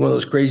crazy one of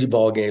those crazy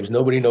ball games.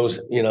 Nobody knows,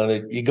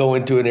 that you go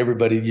into it and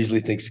everybody usually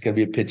thinks it's going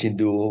to be a pitching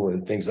duel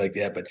and things like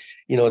that. But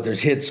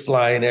there's hits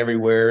flying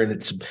everywhere, and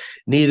it's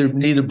neither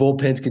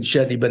bullpens can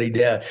shut anybody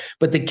down.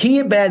 But the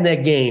key at bat in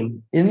that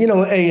game, and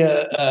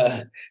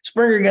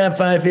Springer got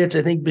 5 hits.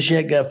 I think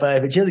Bichette got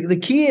 5 hits. The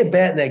key at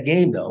bat in that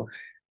game though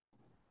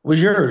was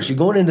yours. You're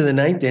going into the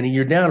 9th inning.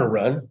 You're down a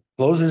run.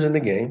 Closers in the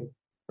game,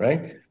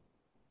 right?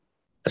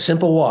 A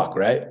simple walk,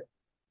 right?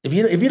 If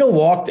you don't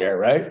walk there,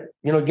 right?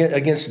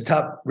 Against the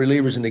top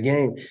relievers in the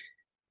game,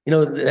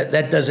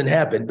 that doesn't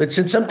happen. But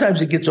since sometimes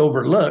it gets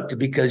overlooked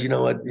because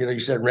you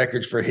set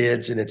records for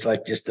hits and it's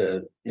like just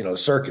a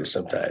circus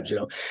sometimes,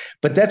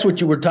 But that's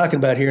what you were talking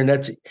about here, and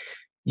that's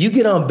you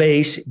get on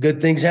base, good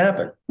things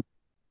happen.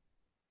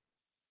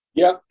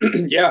 Yeah,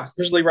 yeah,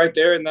 especially right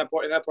there in that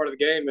part of the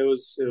game, it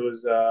was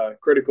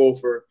critical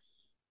for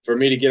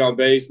me to get on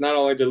base, not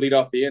only to lead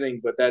off the inning,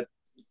 but that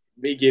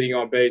me getting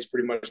on base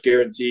pretty much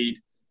guaranteed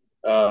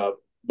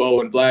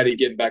Bo and Vladdy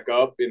getting back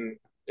up, and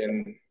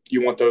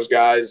you want those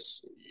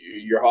guys,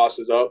 your hoss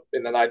is up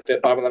in the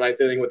bottom of the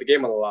 9th inning with the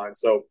game on the line.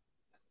 So,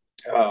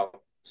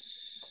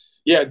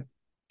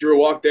 drew a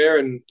walk there,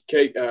 and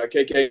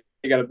KK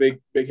got a big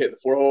hit in the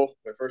 4-hole,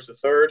 went first to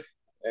third,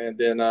 and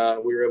then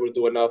we were able to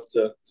do enough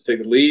to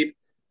take the lead.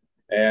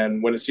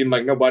 And when it seemed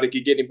like nobody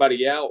could get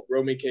anybody out,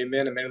 Romy came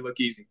in and made it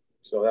look easy.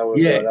 So that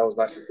was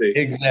nice to see.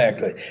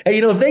 Exactly. Hey,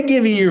 if they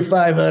give you your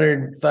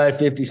 500,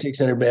 550,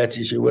 600 bats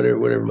this year,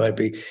 whatever it might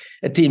be,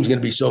 that team's going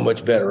to be so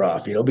much better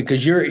off,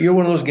 because you're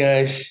one of those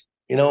guys,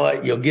 you know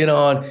what, you'll get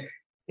on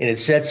and it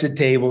sets the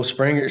table.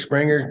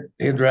 Springer,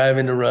 he'll drive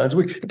into runs.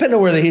 Depending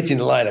on where they hit you in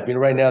the lineup.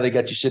 Right now they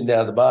got you sitting down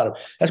at the bottom.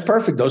 That's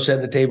perfect, though,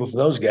 setting the table for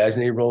those guys.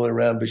 And they rolling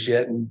around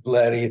Bichette and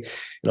Vladdy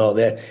and all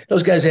that.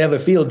 Those guys have a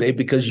field day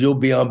because you'll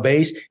be on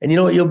base. And you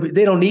know what?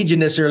 They don't need you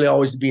necessarily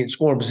always to be in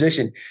scoring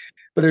position.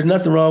 But there's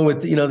nothing wrong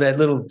with, that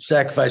little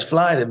sacrifice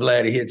fly that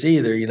Vladdy hits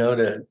either,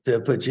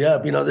 to put you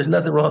up. There's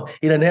nothing wrong.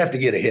 He doesn't have to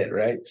get a hit,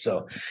 right?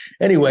 So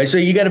anyway, so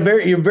you got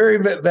you're a very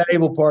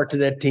valuable part to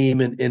that team.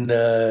 And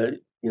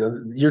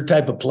your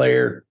type of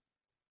player,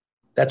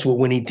 that's what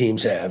winning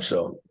teams have.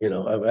 So,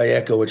 I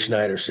echo what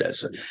Schneider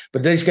says.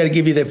 But they just got to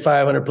give you that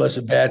 500 plus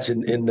at bats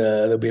and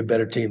they'll be a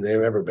better team than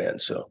they've ever been.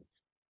 So,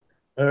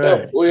 all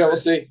right. We'll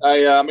see.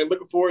 I mean,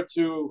 looking forward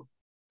to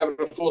having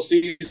a full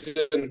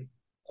season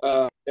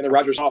in the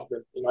Rogers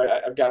Hoffman.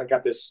 I've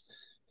got this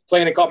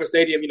playing in Kauffman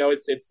Stadium.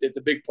 It's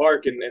a big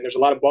park, and there's a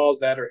lot of balls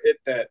that are hit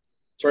that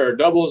are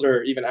doubles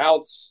or even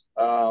outs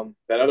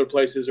that other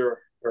places are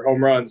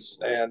home runs,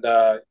 and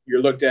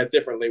you're looked at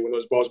differently when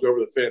those balls go over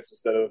the fence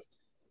instead of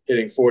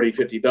hitting 40,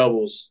 50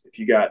 doubles. If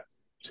you got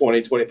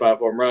 20, 25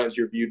 home runs,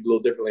 you're viewed a little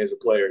differently as a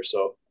player.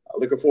 So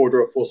looking forward to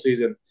a full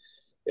season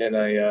in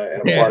a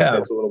park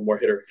that's a little more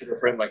hitter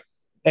friendly.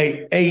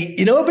 Hey,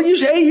 but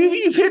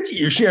you've hit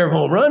your share of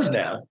home runs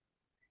now.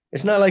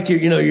 It's not like you're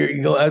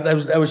going.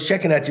 I was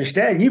checking out your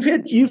stat. You've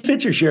hit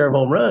your share of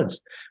home runs.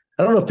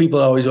 I don't know if people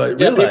always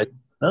realize.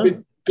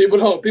 People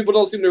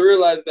don't seem to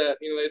realize that.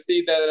 They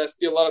see that I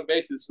steal a lot of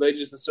bases, so they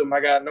just assume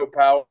I got no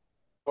power.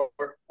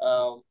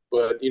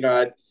 But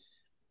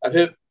I've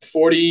hit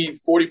 40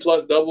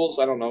 plus doubles.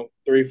 I don't know,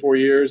 3-4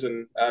 years,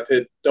 and I've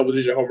hit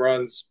double-digit home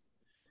runs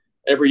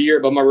every year,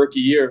 but my rookie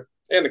year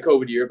and the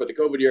COVID year. But the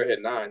COVID year I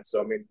hit 9,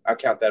 so I mean I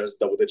count that as a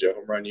double-digit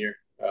home run year.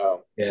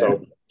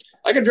 So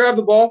I can drive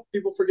the ball.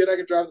 People forget I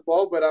can drive the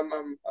ball, but I'm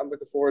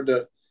looking forward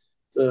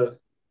to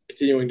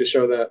continuing to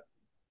show that.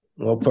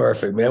 Well,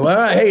 perfect, man. Well,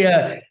 all right.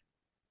 Hey,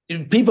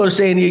 people are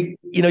saying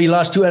you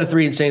lost 2 out of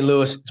 3 in St.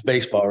 Louis. It's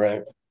baseball,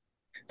 right?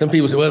 Some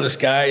people say, well, the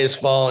sky is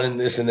falling,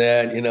 this and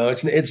that.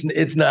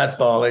 It's not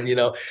falling.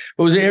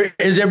 But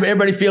is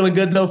everybody feeling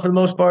good though for the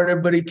most part?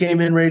 Everybody came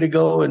in ready to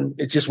go, and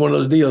it's just one of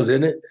those deals,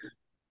 isn't it?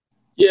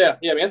 Yeah.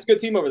 I mean, that's a good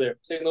team over there.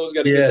 St. Louis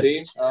got a good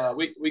team.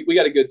 We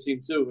got a good team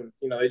too,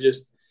 and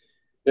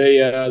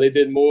they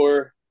did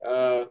more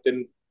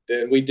than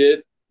we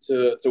did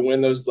to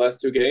win those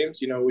last 2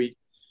 games.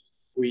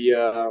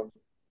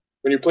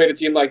 When you're playing a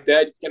team like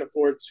that, you can't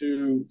afford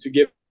to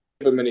give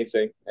them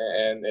anything,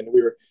 and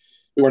we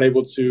weren't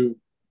able to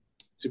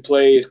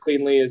play as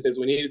cleanly as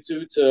we needed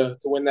to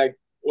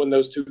win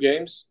those 2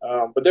 games.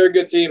 But they're a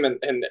good team,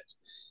 and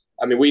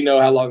I mean, we know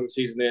how long the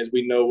season is.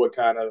 We know what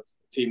kind of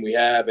team we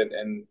have,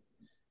 and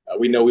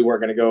we know we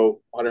weren't going to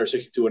go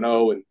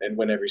 162-0 and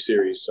win every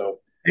series. So.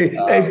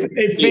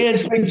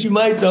 Fans think you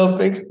might, though.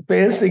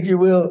 Fans think you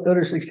will.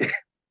 160.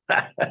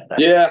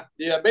 Yeah.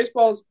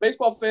 Baseball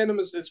fandom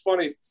is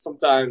funny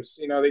sometimes.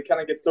 They kind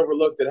of get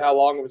overlooked at how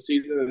long of a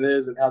season it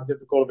is and how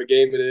difficult of a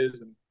game it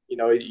is, and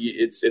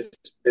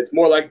it's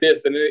more like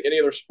this than any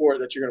other sport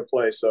that you're going to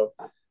play. So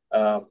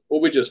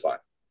we'll be just fine.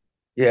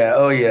 Yeah.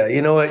 Oh, yeah.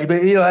 You know what?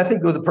 But I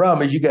think the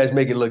problem is you guys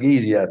make it look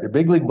easy out there.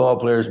 Big league ball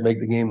players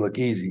make the game look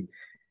easy,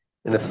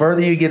 and the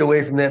further you get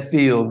away from that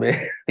field, man,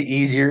 the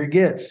easier it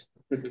gets.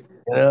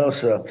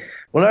 So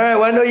well, all right.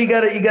 Well, I know you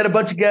got a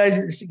bunch of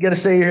guys. You got to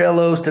say your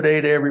hellos today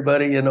to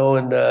everybody, and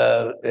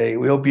hey,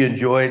 we hope you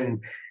enjoy it.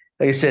 And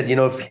like I said,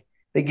 if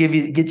they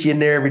get you in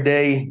there every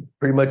day,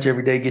 pretty much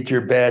every day, get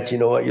your bats. You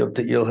know what?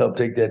 You'll help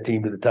take that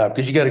team to the top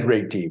because you got a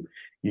great team.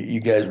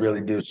 You guys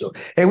really do. So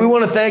hey, we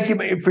want to thank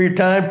you for your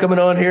time coming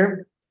on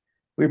here.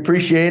 We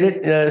appreciate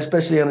it,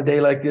 especially on a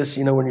day like this.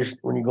 When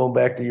you're going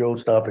back to your old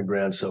stomping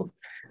ground. So,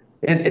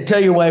 and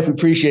tell your wife we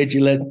appreciate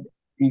you letting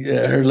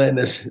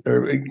us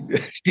or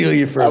steal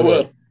you for. I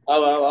will.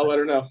 I'll let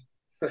her know.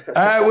 All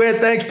right, Whit.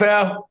 Thanks,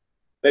 pal.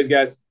 Thanks,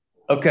 guys.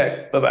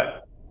 Okay. Bye-bye.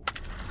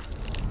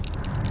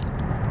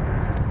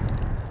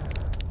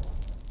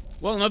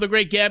 Well, another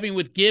great gabbing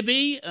with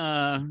Gibby.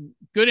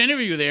 Good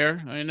interview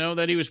there. I know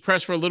that he was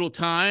pressed for a little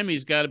time.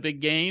 He's got a big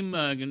game,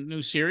 a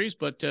new series,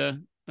 but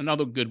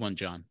another good one,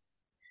 John.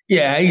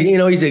 Yeah,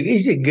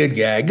 he's a good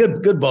guy,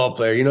 good ball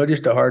player.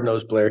 Just a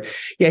hard-nosed player.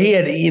 Yeah, he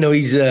had.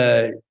 He's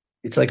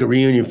it's like a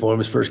reunion for him.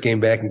 His first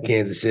game back in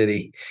Kansas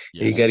City.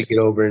 Yes. You got to get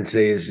over and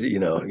say, you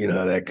know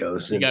how that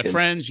goes. You got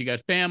friends, you got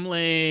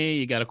family,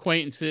 you got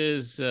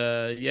acquaintances.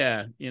 I've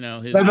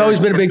always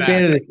been a big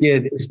fan of this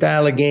kid, his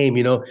style of game.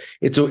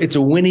 It's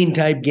a winning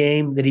type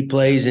game that he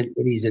plays, and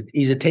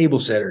he's a table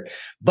setter.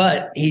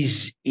 But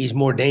he's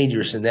more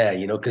dangerous than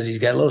that, because he's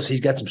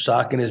got some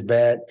sock in his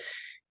bat.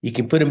 You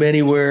can put him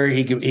anywhere.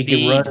 He can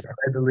run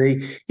around the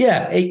league.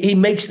 Yeah, he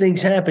makes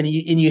things happen,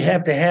 and you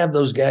have to have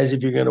those guys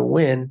if you're going to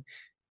win,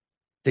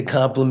 to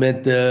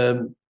complement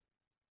the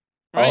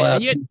Right. out.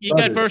 And yet you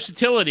got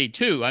versatility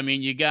too. I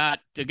mean, you got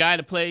a guy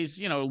that plays,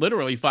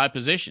 literally 5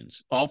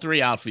 positions, all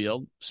 3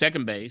 outfield,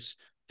 second base,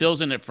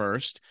 fills in at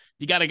first.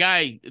 You got a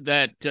guy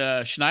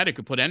that Schneider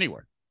could put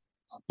anywhere.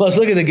 Plus,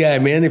 look at the guy,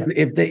 man.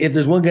 If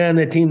there's one guy on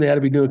that team they ought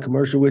to be doing a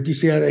commercial with, you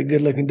see how that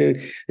good looking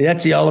dude?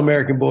 That's the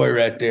All-American boy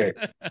right there.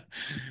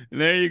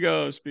 There you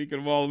go. Speaking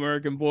of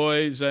All-American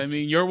boys, I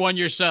mean, you're one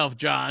yourself,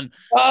 John.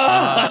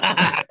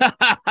 Want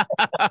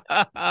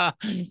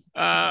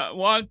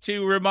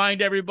to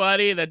remind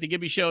everybody that the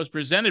Gibby Show is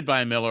presented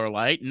by Miller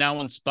Lite,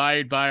 now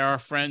inspired by our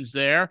friends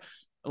there.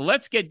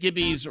 Let's get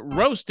Gibby's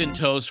roast and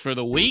toast for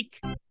the week.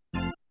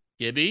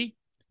 Gibby,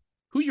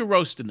 who you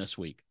roasting this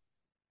week?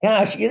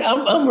 Gosh,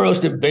 I'm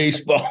roasting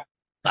baseball.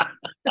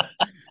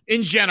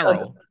 In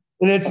general.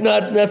 And it's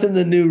nothing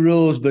the new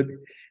rules, but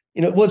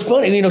what's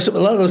funny, a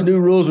lot of those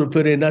new rules were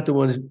put in, not the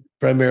ones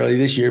primarily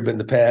this year, but in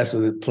the past,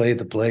 with the play at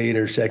the plate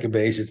or second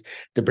base, it's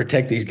to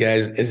protect these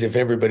guys as if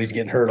everybody's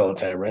getting hurt all the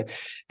time, right?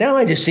 Now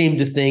I just seem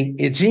to think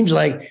it seems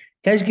like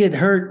guys get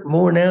hurt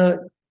more now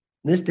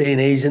this day and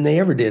age than they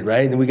ever did,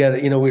 right? And we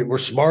got, we're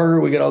smarter,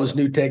 we got all this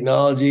new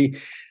technology.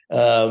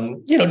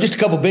 Just a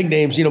couple big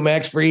names,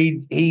 Max Fried,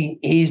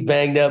 he's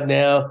banged up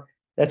now.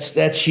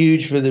 That's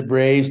huge for the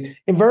Braves.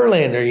 And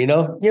Verlander,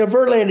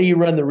 Verlander, you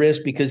run the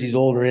risk because he's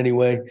older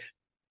anyway.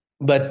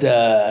 But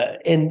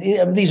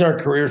these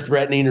aren't career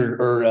threatening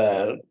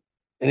or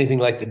anything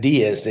like the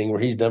Diaz thing where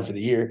he's done for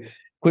the year.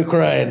 Quit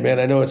crying, man.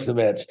 I know it's the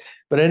Mets,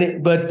 but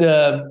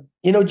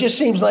it just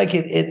seems like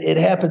it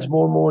happens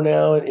more and more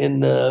now,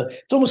 and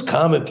it's almost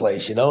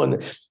commonplace,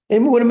 And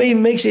what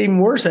makes it even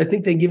worse, I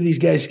think they give these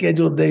guys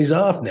scheduled days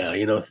off now,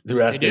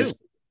 throughout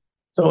this.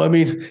 So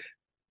anyway,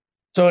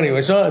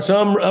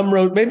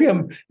 maybe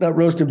I'm not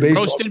roasting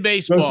baseball. Roasting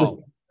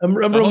baseball. I'm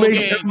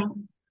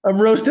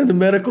roasting the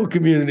medical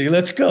community.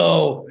 Let's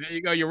go. There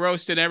you go. You're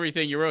roasting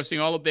everything. You're roasting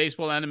all of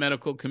baseball and the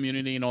medical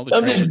community and all the.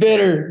 I'm just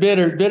bitter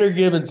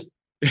Gibbons.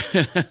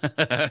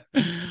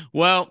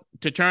 Well,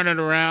 to turn it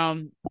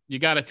around, you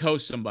got to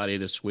toast somebody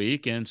this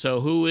week, and so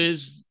who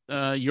is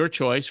your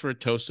choice for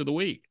toast of the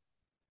week?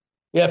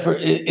 Yeah, for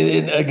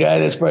a guy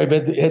that's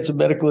probably had some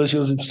medical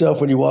issues himself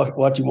when you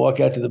watch him walk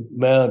out to the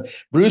mound.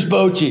 Bruce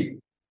Bochy.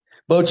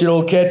 Bochy, an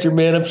old catcher,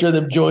 man. I'm sure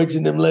them joints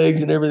and them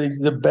legs and everything,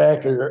 the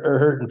back are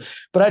hurting.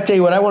 But I tell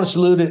you what, I want to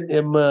salute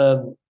him.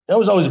 I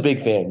was always a big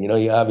fan.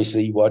 He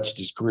obviously watched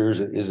his career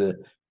as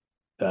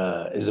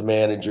a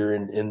manager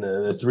in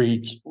the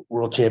 3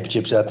 world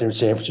championships out there in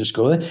San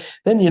Francisco.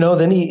 Then he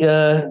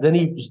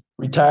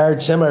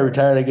retired,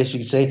 semi-retired, I guess you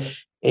could say.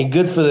 And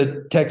good for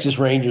the Texas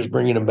Rangers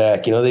bringing him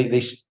back.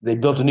 They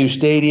built a new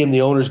stadium.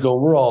 The owners go,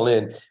 we're all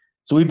in.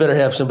 So we better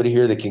have somebody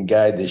here that can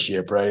guide this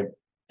ship, right?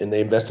 And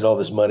they invested all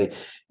this money.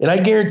 And I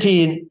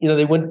guarantee,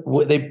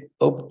 they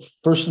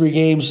first 3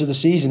 games of the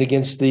season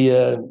against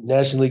the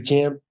National League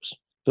champs,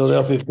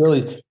 Philadelphia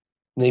Phillies, and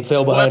they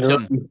fell behind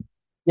early.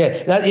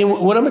 Yeah. Now,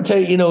 what I'm going to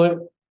tell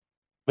you,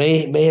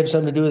 it may have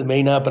something to do with it,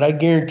 may not, but I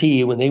guarantee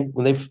you when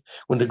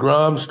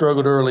DeGrom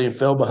struggled early and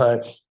fell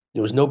behind,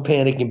 there was no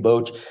panic in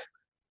Boch.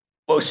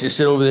 Boch just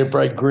sit over there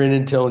probably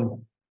grinning,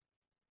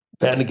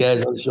 patting the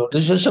guys on the shoulder.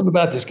 There's just something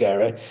about this guy,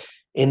 right?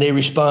 And they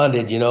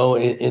responded, he's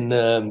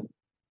going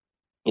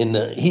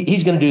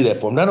to do that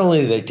for them. Not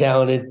only are they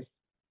talented,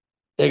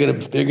 they're going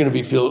to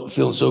be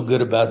feeling so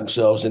good about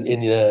themselves. And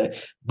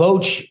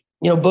Boch,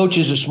 Boch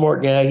is a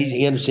smart guy.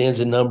 He understands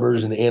the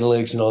numbers and the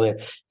analytics and all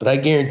that. But I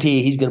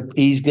guarantee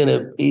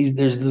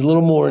there's a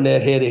little more in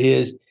that head of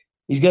his.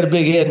 He's got a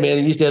big head, man.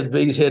 He used to have the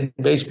biggest head in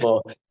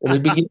baseball. And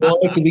you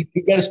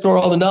got to store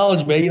all the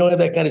knowledge, man. You don't have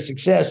that kind of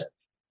success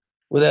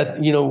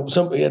without, you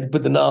had to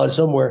put the knowledge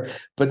somewhere.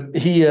 But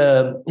he's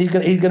going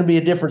to be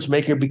a difference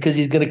maker because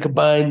he's going to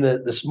combine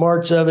the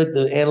smarts of it,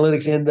 the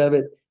analytics end of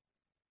it,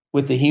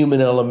 with the human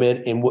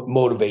element and what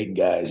motivating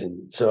guys.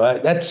 And so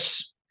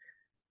that's.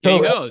 There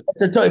you go.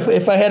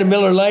 If I had a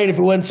Miller Lite, if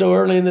it wasn't so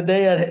early in the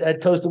day,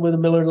 I'd toast him with a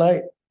Miller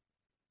Lite.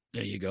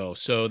 There you go.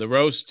 So the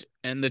roast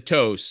and the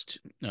toast,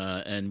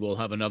 and we'll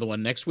have another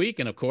one next week.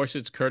 And, of course,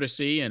 it's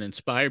courtesy and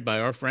inspired by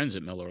our friends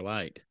at Miller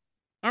Lite.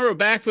 All right, we're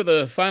back for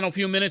the final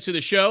few minutes of the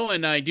show,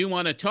 and I do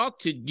want to talk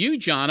to you,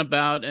 John,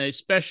 about a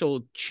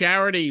special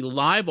charity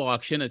live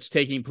auction that's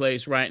taking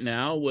place right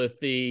now with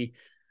the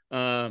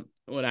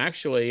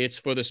it's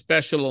for the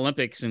Special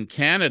Olympics in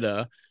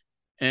Canada.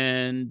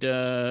 And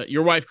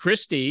your wife,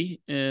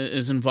 Christy,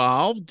 is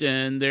involved,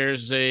 and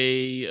there's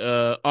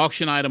a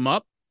auction item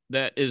up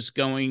that is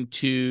going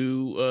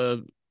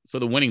to, for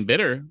the winning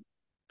bidder,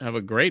 have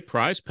a great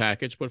prize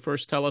package. But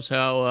first, tell us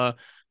how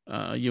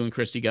you and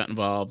Christy got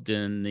involved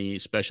in the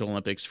Special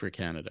Olympics for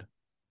Canada.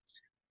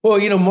 Well,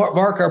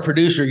 Mark, our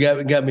producer,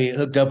 got me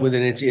hooked up with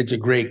it. It's a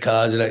great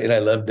cause, and I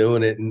love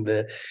doing it.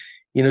 And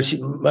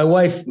my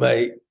wife,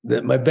 my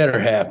better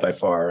half by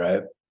far,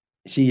 right?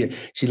 She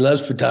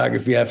loves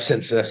photography. I've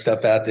sent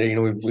stuff out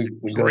there.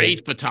 We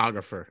great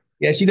photographer.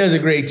 Yeah, she does a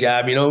great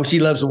job. She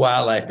loves the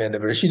wildlife end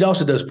of it. She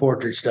also does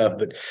portrait stuff.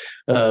 But,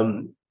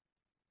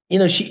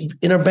 she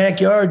in our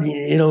backyard,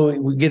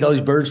 we get all these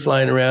birds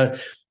flying around.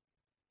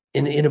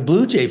 in a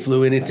Blue Jay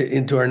flew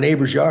into our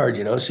neighbor's yard,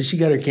 so she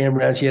got her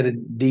camera out. She had a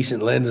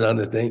decent lens on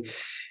the thing.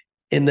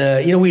 And,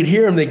 we'd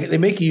hear them. They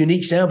make a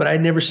unique sound, but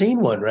I'd never seen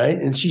one, right?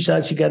 And she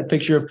got a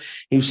picture of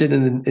he was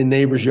sitting in the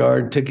neighbor's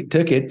yard, took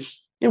it.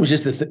 It was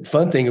just a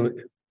fun thing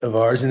of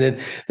ours. And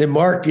then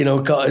Mark,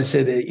 called and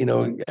said,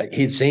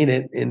 he'd seen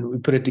it, and we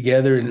put it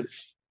together, and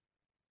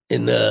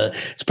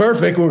it's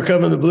perfect. We're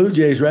covering the Blue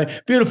Jays,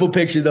 right? Beautiful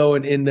picture though.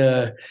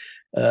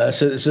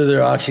 So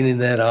they're auctioning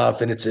that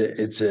off, and it's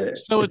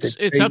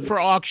up for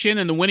auction,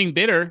 and the winning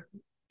bidder,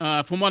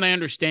 from what I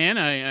understand,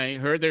 I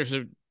heard there's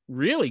a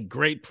really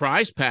great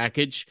prize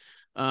package.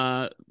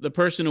 The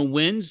person who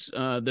wins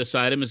this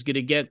item is going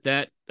to get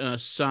that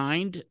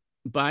signed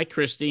by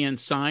Christy and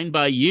signed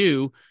by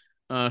you,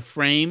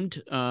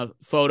 framed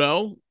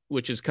photo,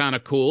 which is kind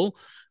of cool.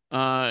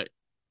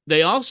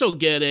 They also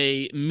get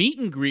a meet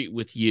and greet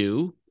with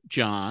you,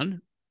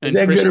 John. And is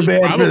that Christy, good or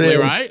bad? probably,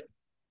 right?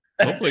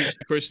 Hopefully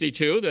Christy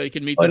too. They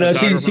can meet the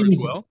photographer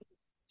as well.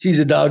 She's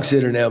a dog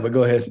sitter now, but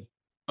go ahead.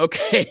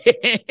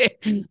 Okay.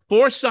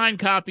 4 signed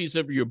copies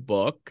of your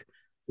book.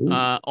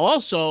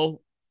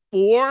 Also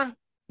 4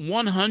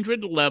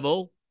 100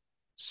 level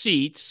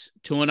seats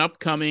to an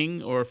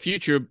upcoming or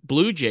future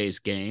Blue Jays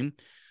game.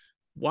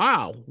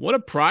 Wow. What a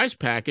prize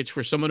package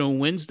for someone who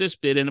wins this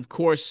bid. And of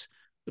course,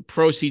 the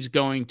proceeds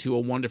going to a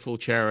wonderful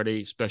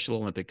charity, Special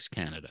Olympics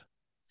Canada.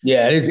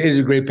 Yeah, it is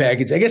a great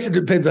package. I guess it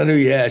depends on who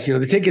you ask.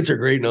 The tickets are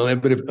great and all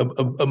that, but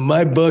if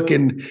my book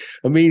and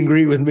a meet and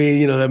greet with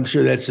me, I'm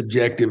sure that's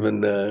subjective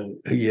and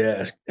who you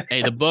ask.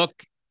 Hey, the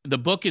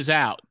book is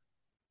out.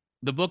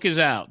 The book is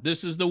out.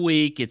 This is the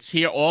week. It's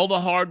here. All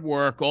the hard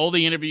work, all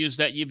the interviews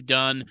that you've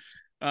done.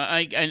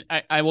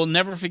 I will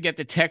never forget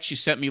the text you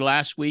sent me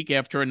last week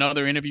after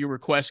another interview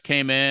request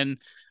came in,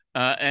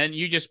 and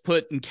you just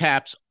put in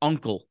caps,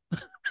 "Uncle."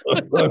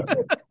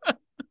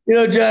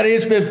 Johnny,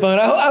 it's been fun.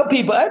 I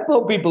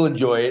hope people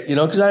enjoy it,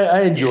 because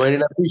I enjoyed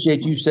it. I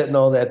appreciate you setting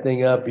all that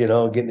thing up,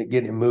 getting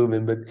it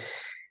moving. But,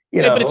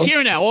 but it's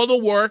here now. All the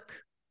work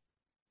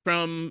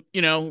from,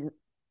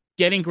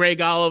 getting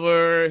Greg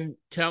Oliver,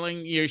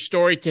 telling your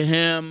story to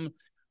him,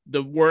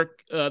 the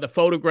work, the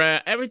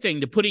photograph, everything,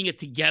 the putting it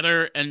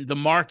together and the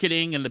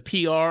marketing and the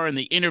PR and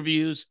the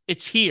interviews.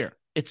 It's here.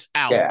 It's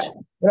out. Yeah.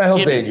 And I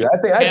hope they enjoy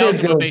it. I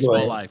think they'll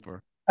enjoy it.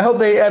 Lifer. I hope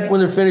when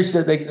they're finished,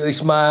 they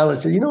smile and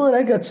say, "You know what?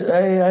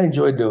 I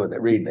enjoyed doing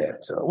that, reading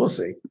that." So we'll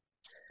see.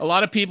 A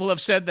lot of people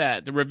have said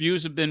that the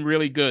reviews have been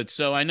really good.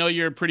 So I know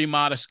you're a pretty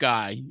modest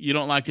guy. You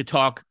don't like to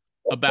talk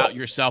about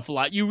yourself a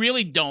lot. You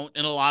really don't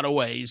in a lot of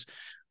ways.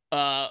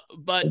 But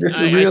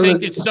I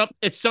think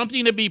it's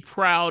something to be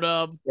proud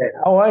of. Yeah.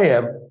 Oh, I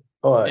am.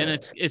 And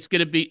it's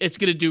gonna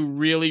do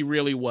really,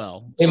 really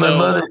well. And my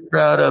mother's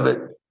proud of it.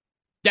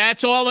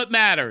 That's all that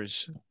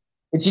matters.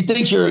 And she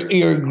thinks you're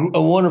a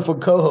wonderful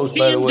co-host,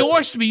 by the way. She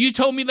endorsed me. You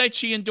told me that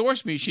she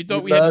endorsed me. She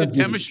thought we had good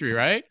chemistry,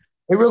 right?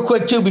 Hey, real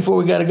quick, too, before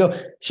we got to go,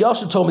 she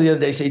also told me the other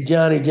day, say,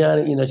 Johnny,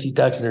 she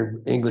talks in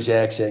her English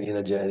accent,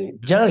 Johnny,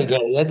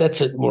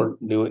 that's a more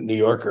New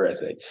Yorker, I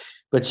think.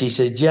 But she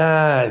said,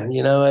 John,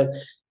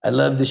 I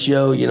love the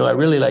show. I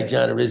really like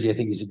John Arezzi. I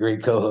think he's a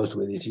great co-host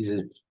with you. She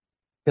said,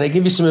 can I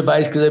give you some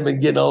advice? Because I've been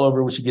getting all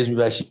over when she gives me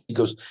advice. She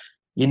goes,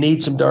 you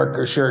need some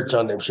darker shirts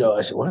on them show.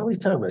 I said, what are you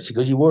talking about? She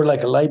goes, you wore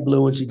like a light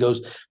blue. And she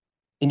goes,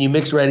 and you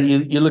mixed right.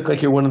 You look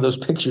like you're one of those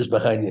pictures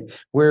behind you.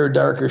 Wear a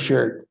darker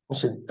shirt. I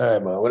said, all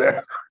right, Mom,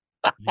 whatever.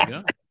 There you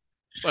go.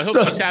 Well, I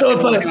hope she's happy with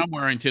what I'm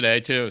wearing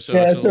today, too. So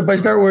if I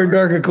start wearing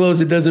darker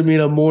clothes, it doesn't mean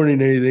I'm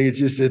mourning anything. It's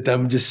just that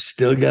I'm just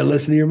still got to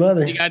listen to your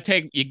mother. You got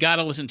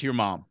to listen to your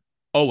mom.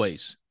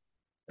 Always.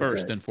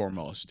 First and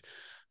foremost.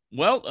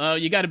 Well,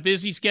 you got a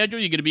busy schedule.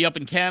 You're going to be up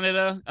in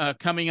Canada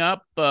coming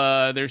up.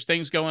 There's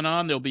things going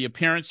on. There'll be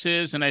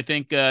appearances. And I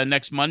think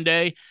next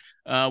Monday,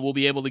 we'll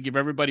be able to give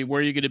everybody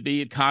where you're going to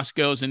be at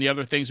Costco's and the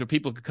other things where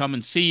people could come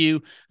and see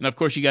you. And, of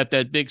course, you got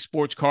that big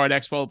sports card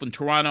expo up in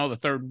Toronto the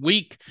 3rd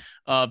week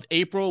of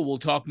April. We'll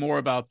talk more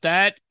about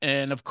that.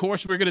 And, of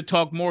course, we're going to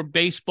talk more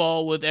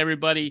baseball with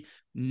everybody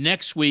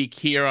next week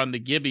here on the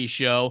Gibby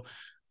Show.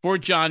 For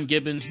John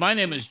Gibbons, my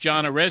name is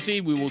John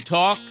Arezzi. We will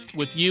talk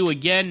with you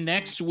again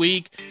next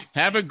week.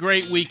 Have a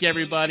great week,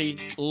 everybody.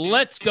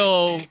 Let's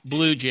go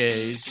Blue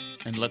Jays,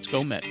 and let's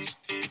go Mets.